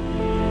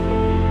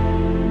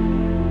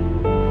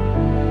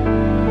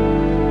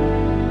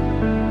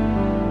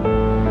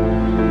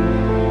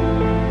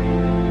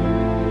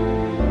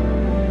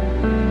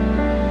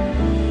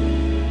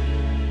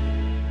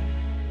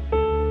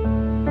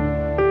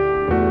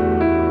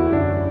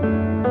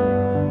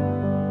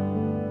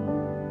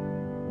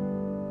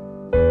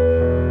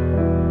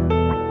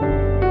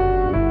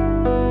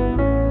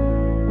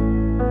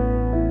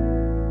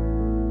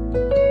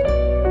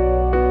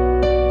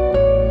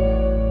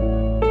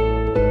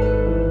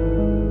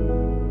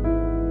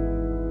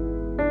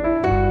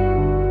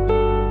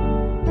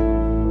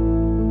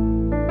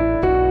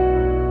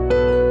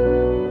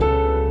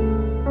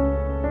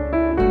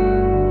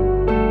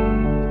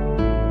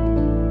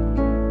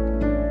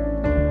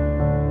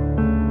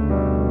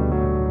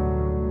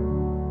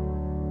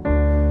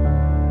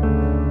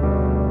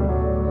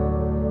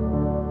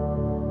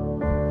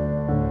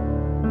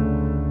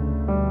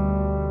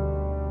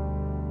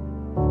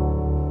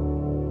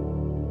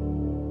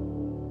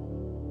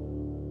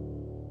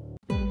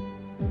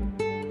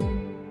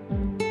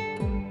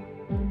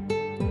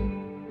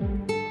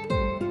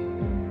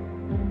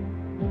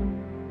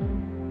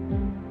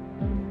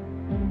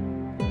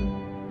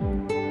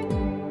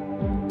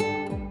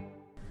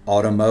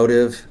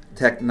 Automotive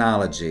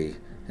Technology,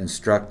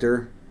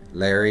 Instructor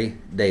Larry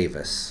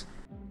Davis.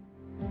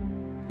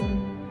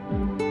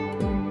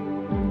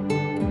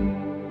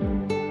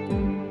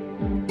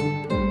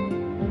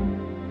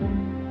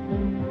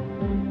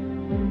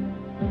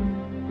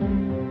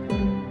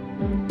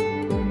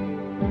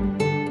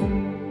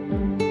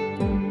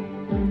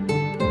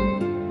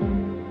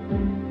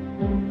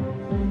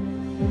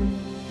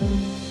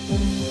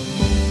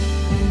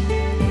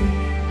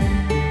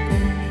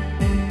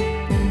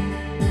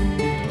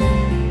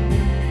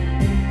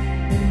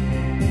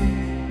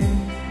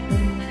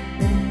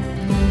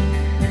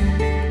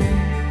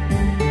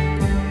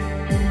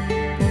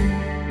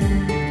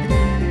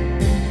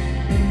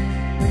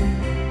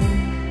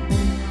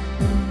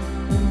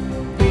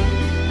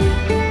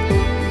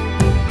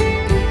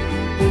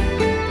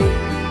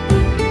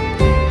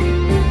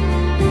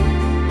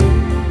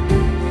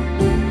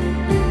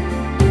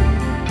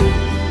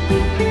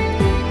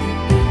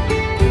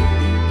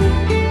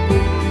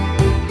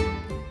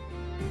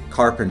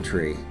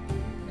 Carpentry,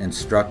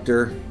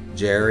 Instructor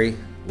Jerry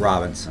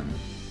Robinson.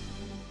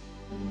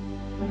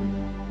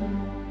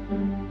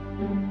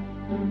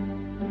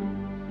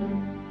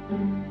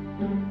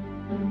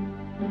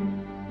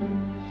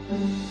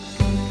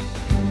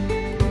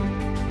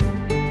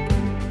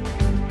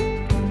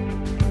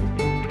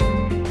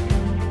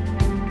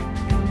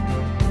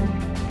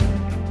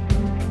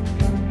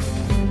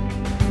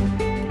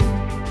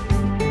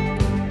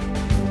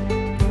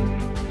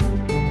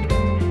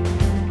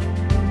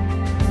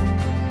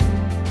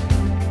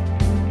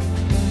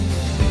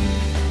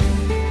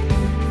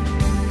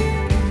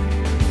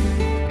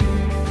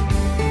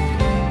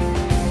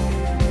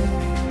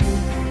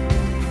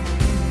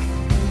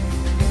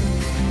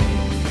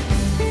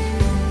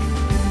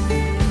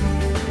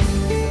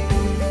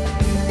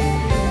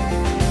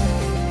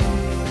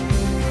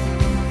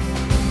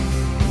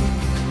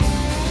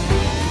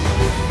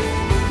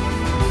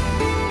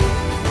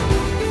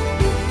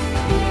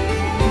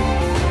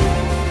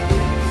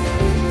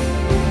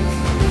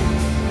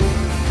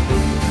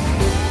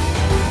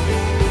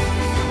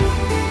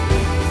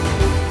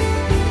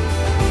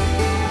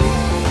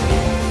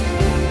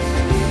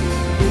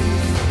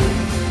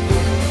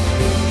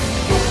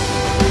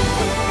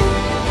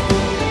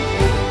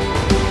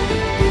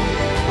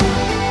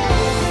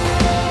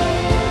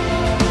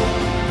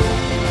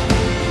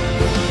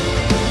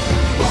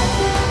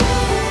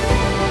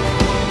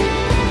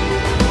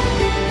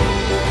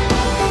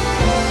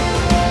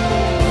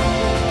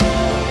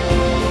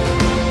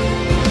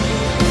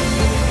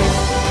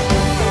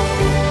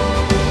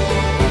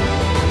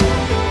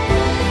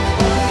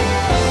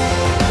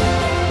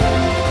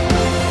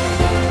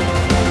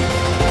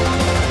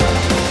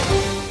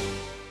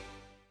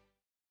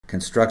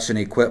 Construction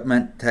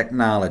Equipment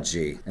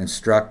Technology,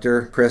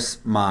 Instructor Chris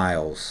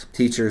Miles,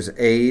 Teacher's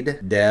Aide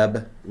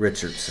Deb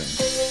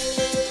Richardson.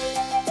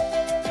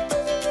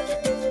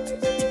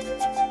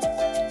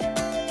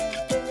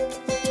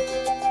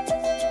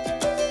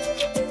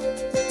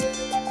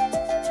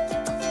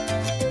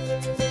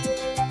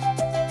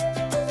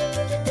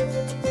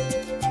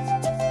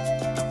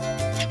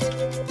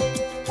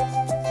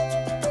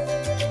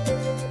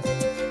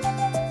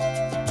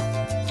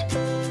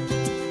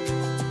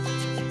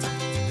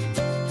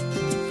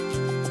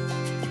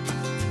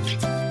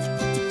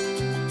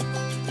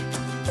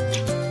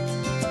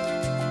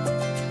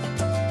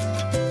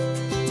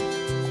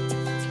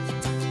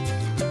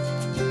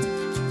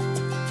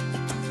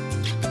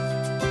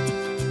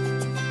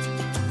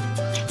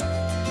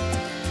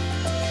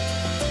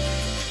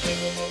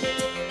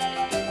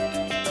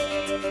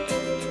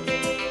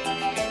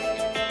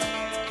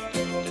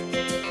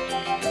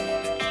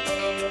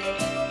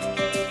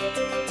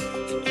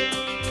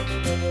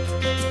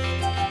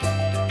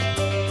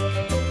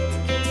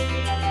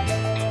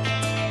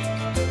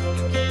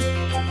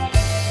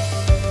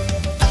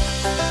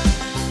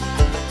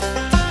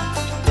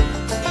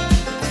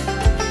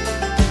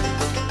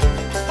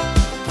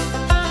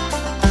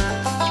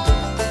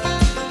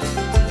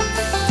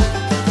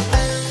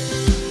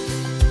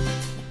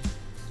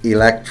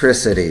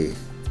 Electricity.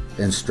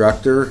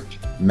 Instructor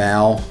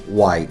Mel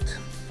White.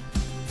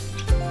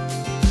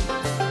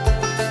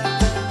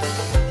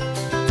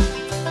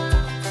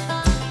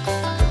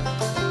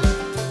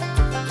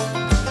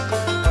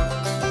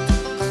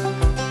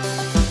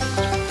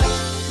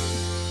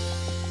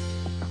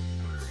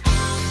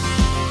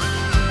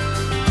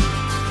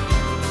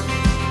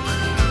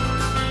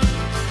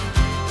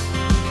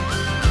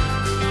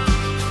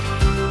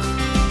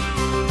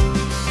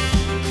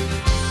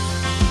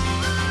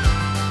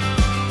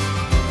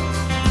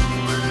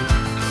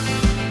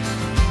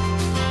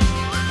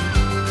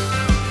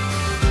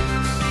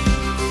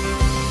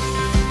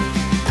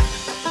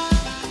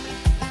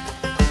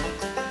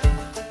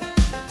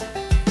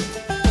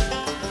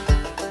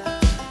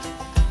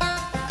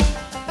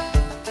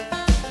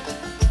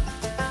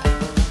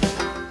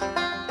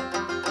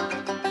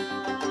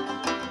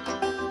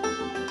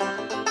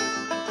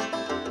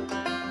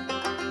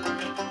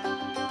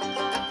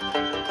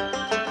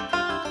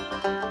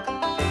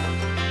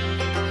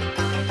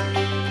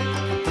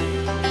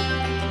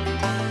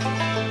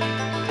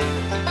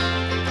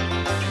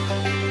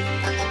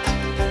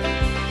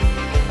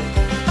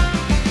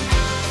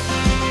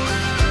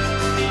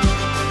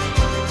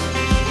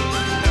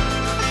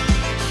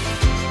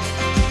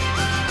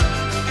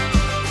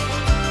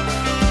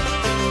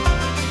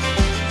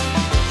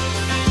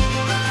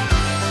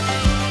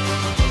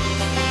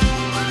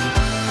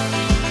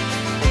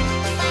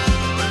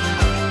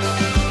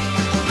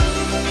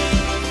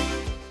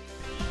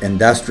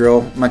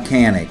 Industrial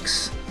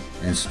Mechanics.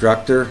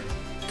 Instructor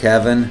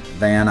Kevin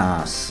Van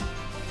Oss.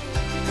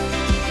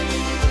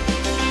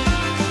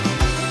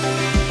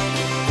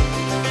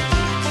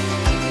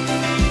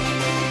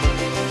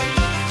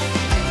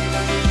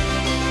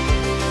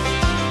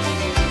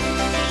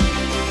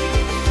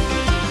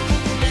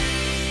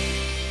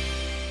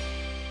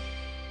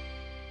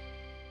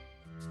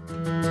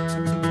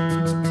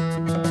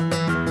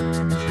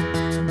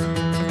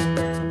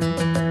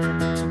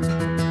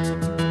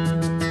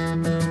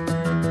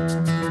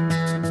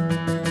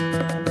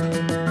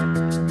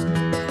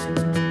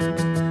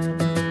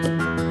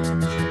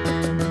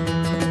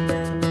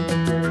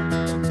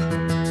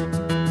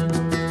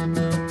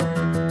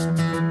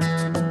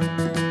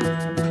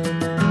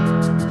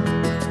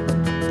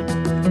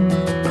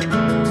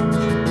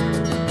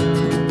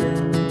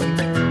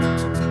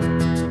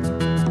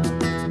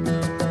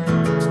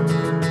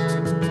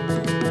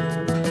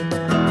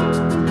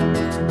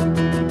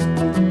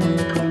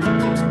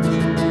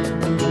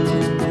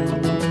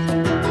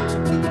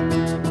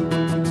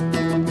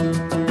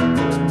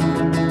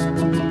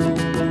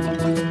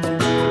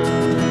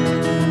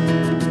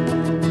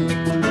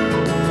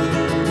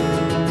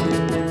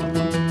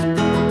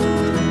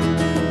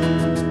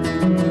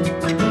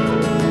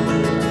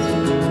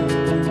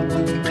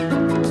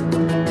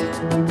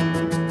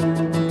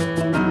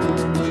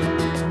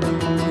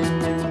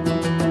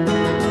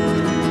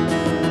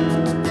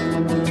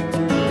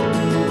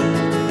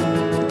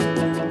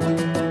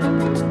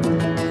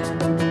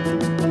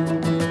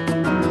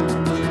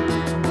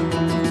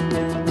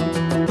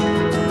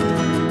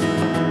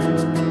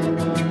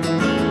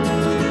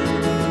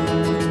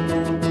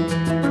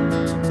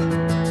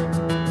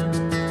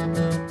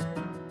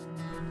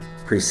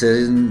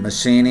 Precision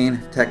Machining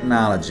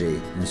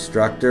Technology.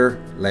 Instructor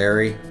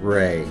Larry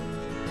Ray.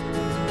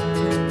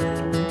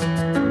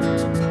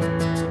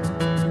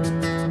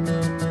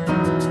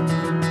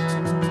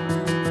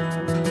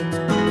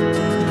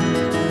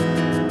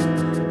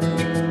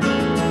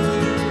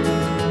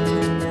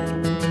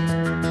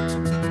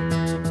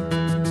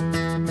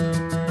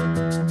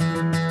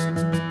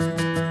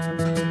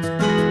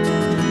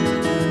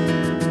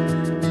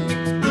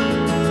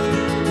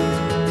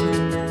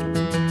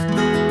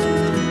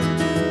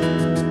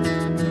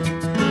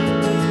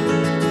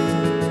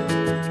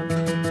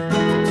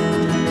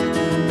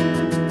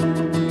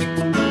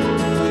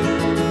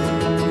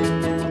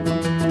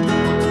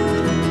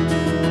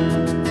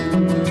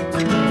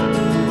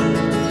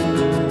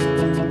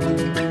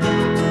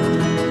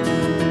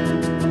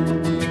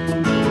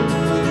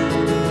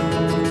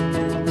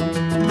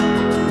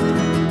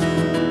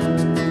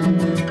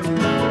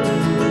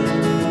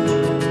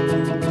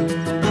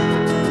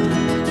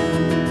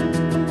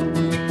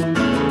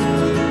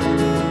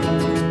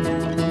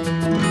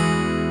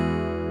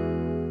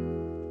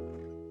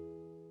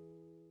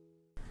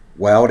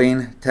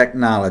 Welding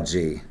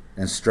Technology.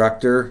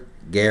 Instructor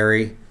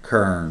Gary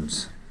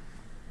Kearns.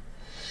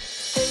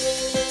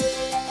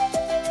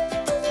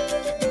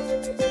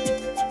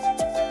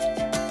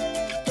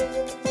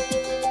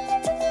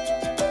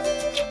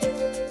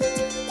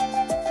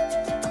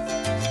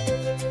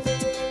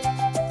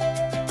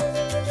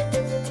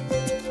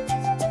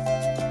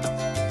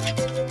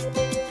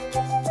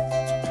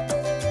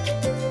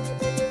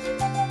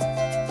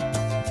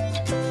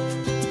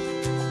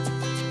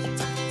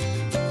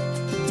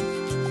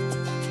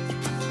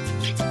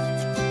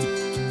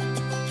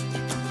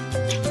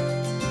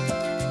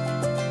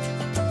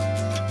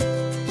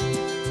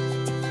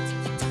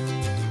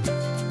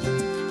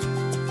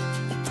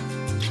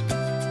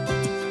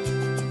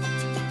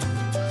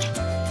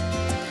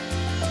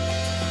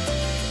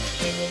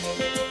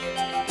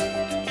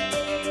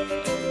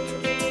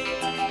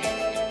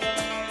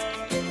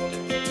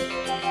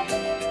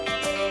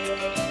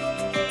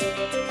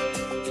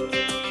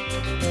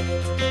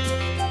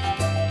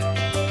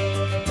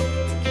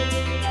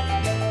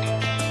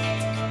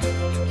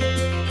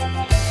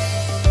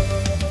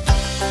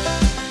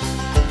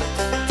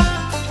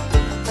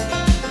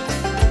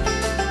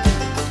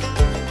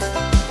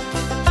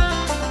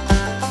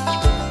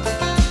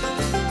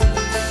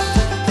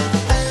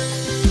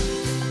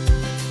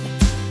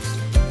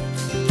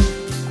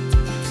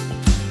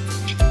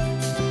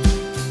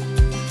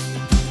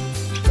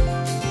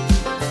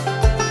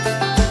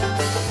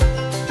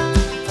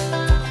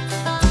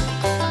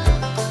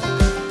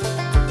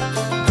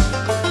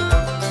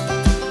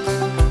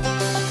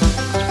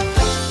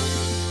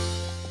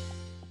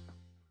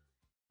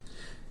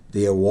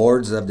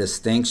 awards of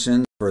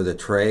distinction for the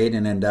trade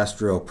and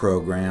industrial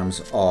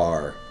programs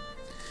are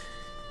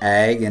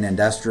Ag and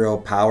Industrial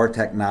Power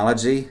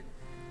Technology,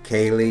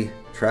 Kaylee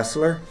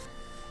Tressler;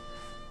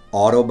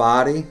 Auto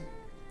Body,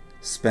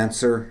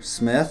 Spencer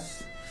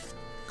Smith;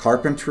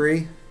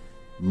 Carpentry,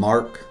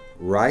 Mark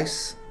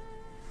Rice;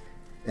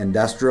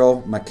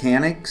 Industrial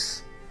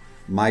Mechanics,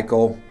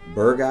 Michael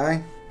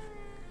Burgai;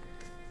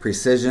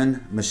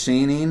 Precision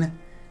Machining,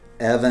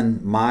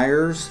 Evan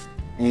Myers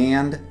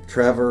and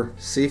Trevor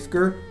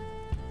Siefker;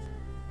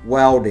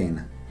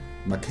 Welding,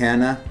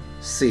 McKenna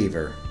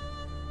Seaver.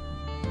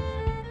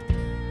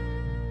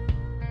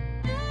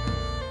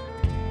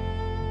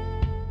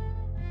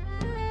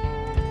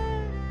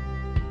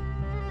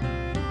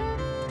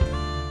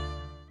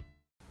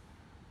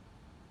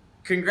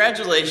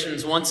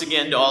 Congratulations once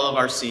again to all of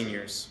our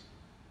seniors.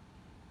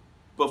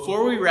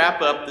 Before we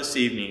wrap up this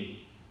evening,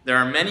 there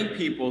are many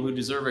people who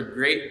deserve a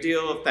great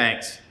deal of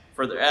thanks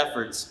for their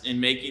efforts in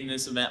making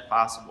this event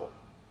possible.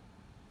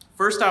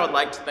 First, I would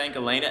like to thank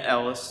Elena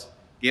Ellis,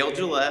 Gail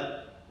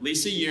Gillette,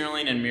 Lisa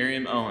Yearling, and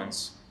Miriam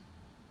Owens.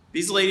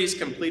 These ladies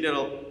completed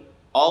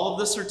all of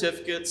the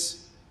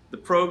certificates, the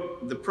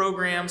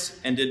programs,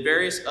 and did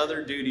various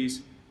other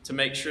duties to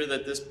make sure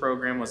that this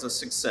program was a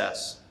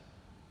success.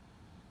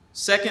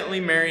 Secondly,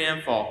 Mary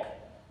Ann Falk.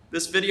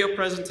 This video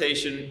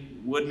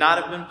presentation would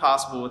not have been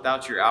possible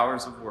without your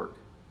hours of work.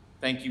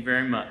 Thank you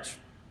very much.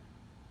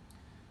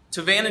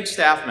 To Vantage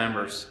staff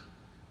members,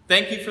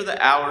 thank you for the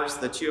hours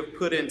that you have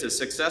put into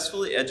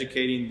successfully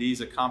educating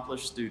these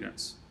accomplished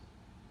students.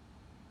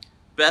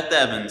 Beth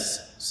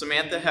Evans,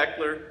 Samantha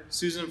Heckler,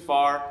 Susan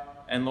Farr,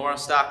 and Laura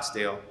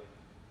Stocksdale,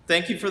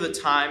 thank you for the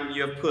time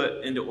you have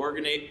put into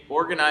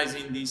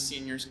organizing these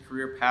seniors'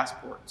 career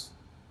passports.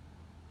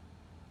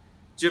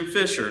 Jim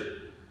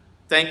Fisher,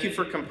 thank you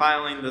for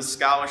compiling the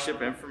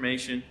scholarship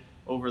information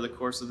over the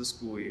course of the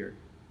school year.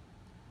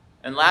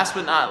 And last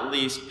but not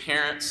least,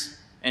 parents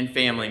and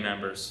family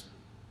members,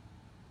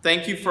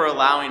 thank you for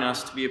allowing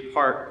us to be a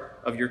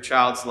part of your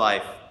child's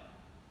life.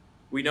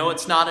 We know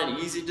it's not an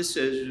easy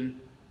decision,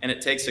 and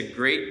it takes a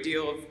great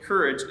deal of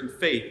courage and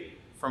faith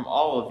from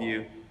all of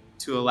you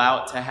to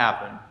allow it to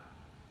happen.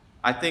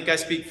 I think I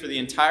speak for the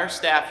entire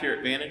staff here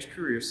at Vantage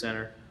Career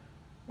Center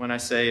when I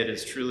say it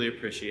is truly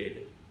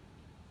appreciated.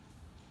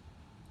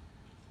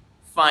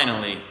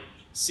 Finally,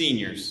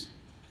 seniors.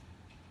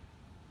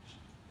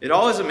 It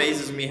always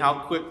amazes me how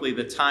quickly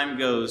the time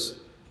goes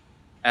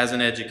as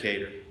an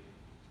educator.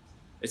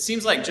 It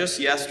seems like just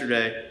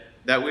yesterday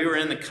that we were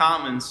in the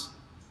Commons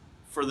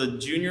for the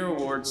Junior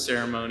Awards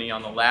ceremony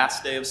on the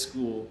last day of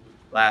school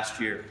last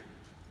year.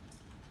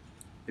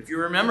 If you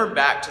remember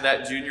back to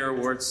that Junior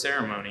Awards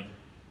ceremony,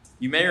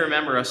 you may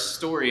remember a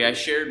story I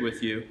shared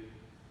with you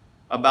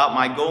about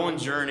my goal and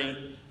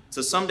journey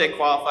to someday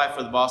qualify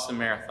for the Boston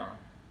Marathon.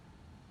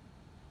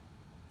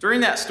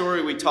 During that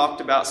story, we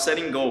talked about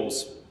setting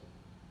goals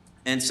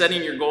and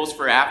setting your goals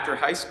for after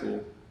high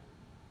school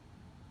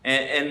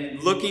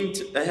and looking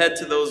ahead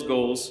to those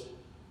goals,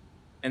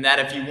 and that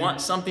if you want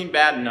something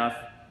bad enough,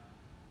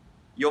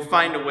 you'll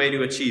find a way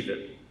to achieve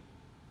it.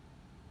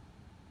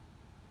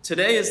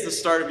 Today is the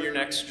start of your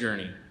next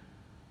journey,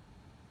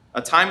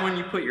 a time when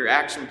you put your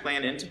action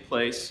plan into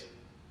place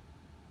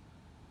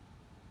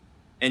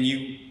and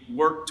you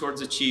work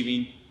towards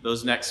achieving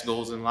those next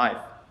goals in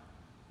life.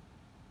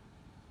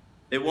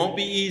 It won't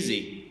be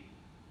easy.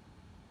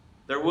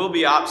 There will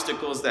be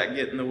obstacles that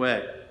get in the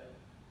way.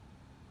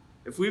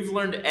 If we've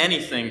learned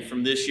anything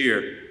from this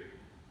year,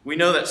 we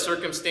know that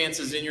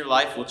circumstances in your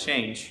life will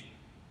change,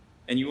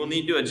 and you will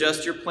need to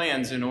adjust your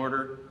plans in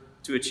order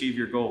to achieve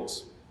your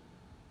goals.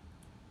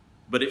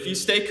 But if you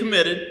stay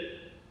committed,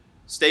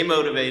 stay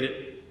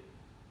motivated,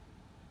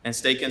 and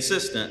stay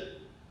consistent,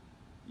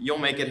 you'll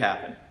make it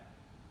happen.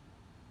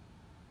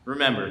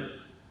 Remember,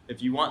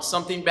 if you want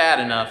something bad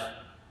enough,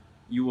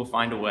 you will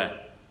find a way.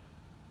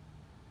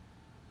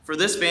 For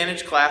this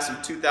Vantage class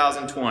of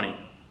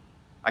 2020,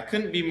 I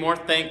couldn't be more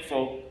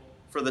thankful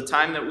for the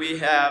time that we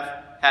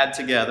have had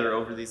together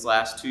over these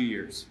last 2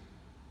 years.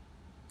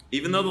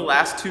 Even though the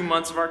last 2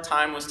 months of our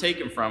time was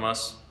taken from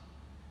us,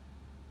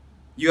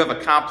 you have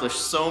accomplished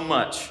so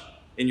much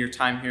in your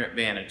time here at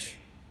Vantage,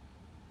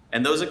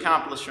 and those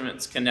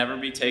accomplishments can never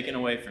be taken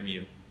away from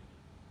you.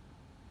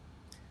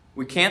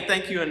 We can't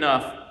thank you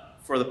enough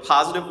for the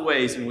positive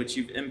ways in which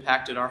you've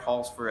impacted our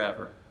halls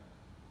forever.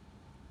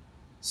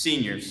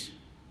 Seniors,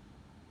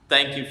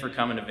 thank you for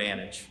coming to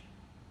Vantage.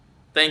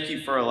 Thank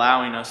you for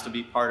allowing us to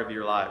be part of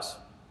your lives.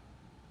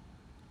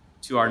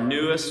 To our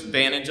newest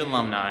Vantage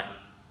alumni,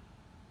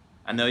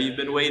 I know you've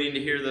been waiting to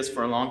hear this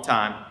for a long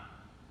time.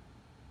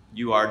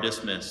 You are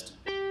dismissed.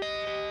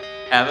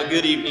 Have a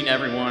good evening,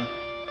 everyone.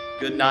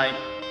 Good night,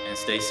 and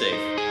stay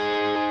safe.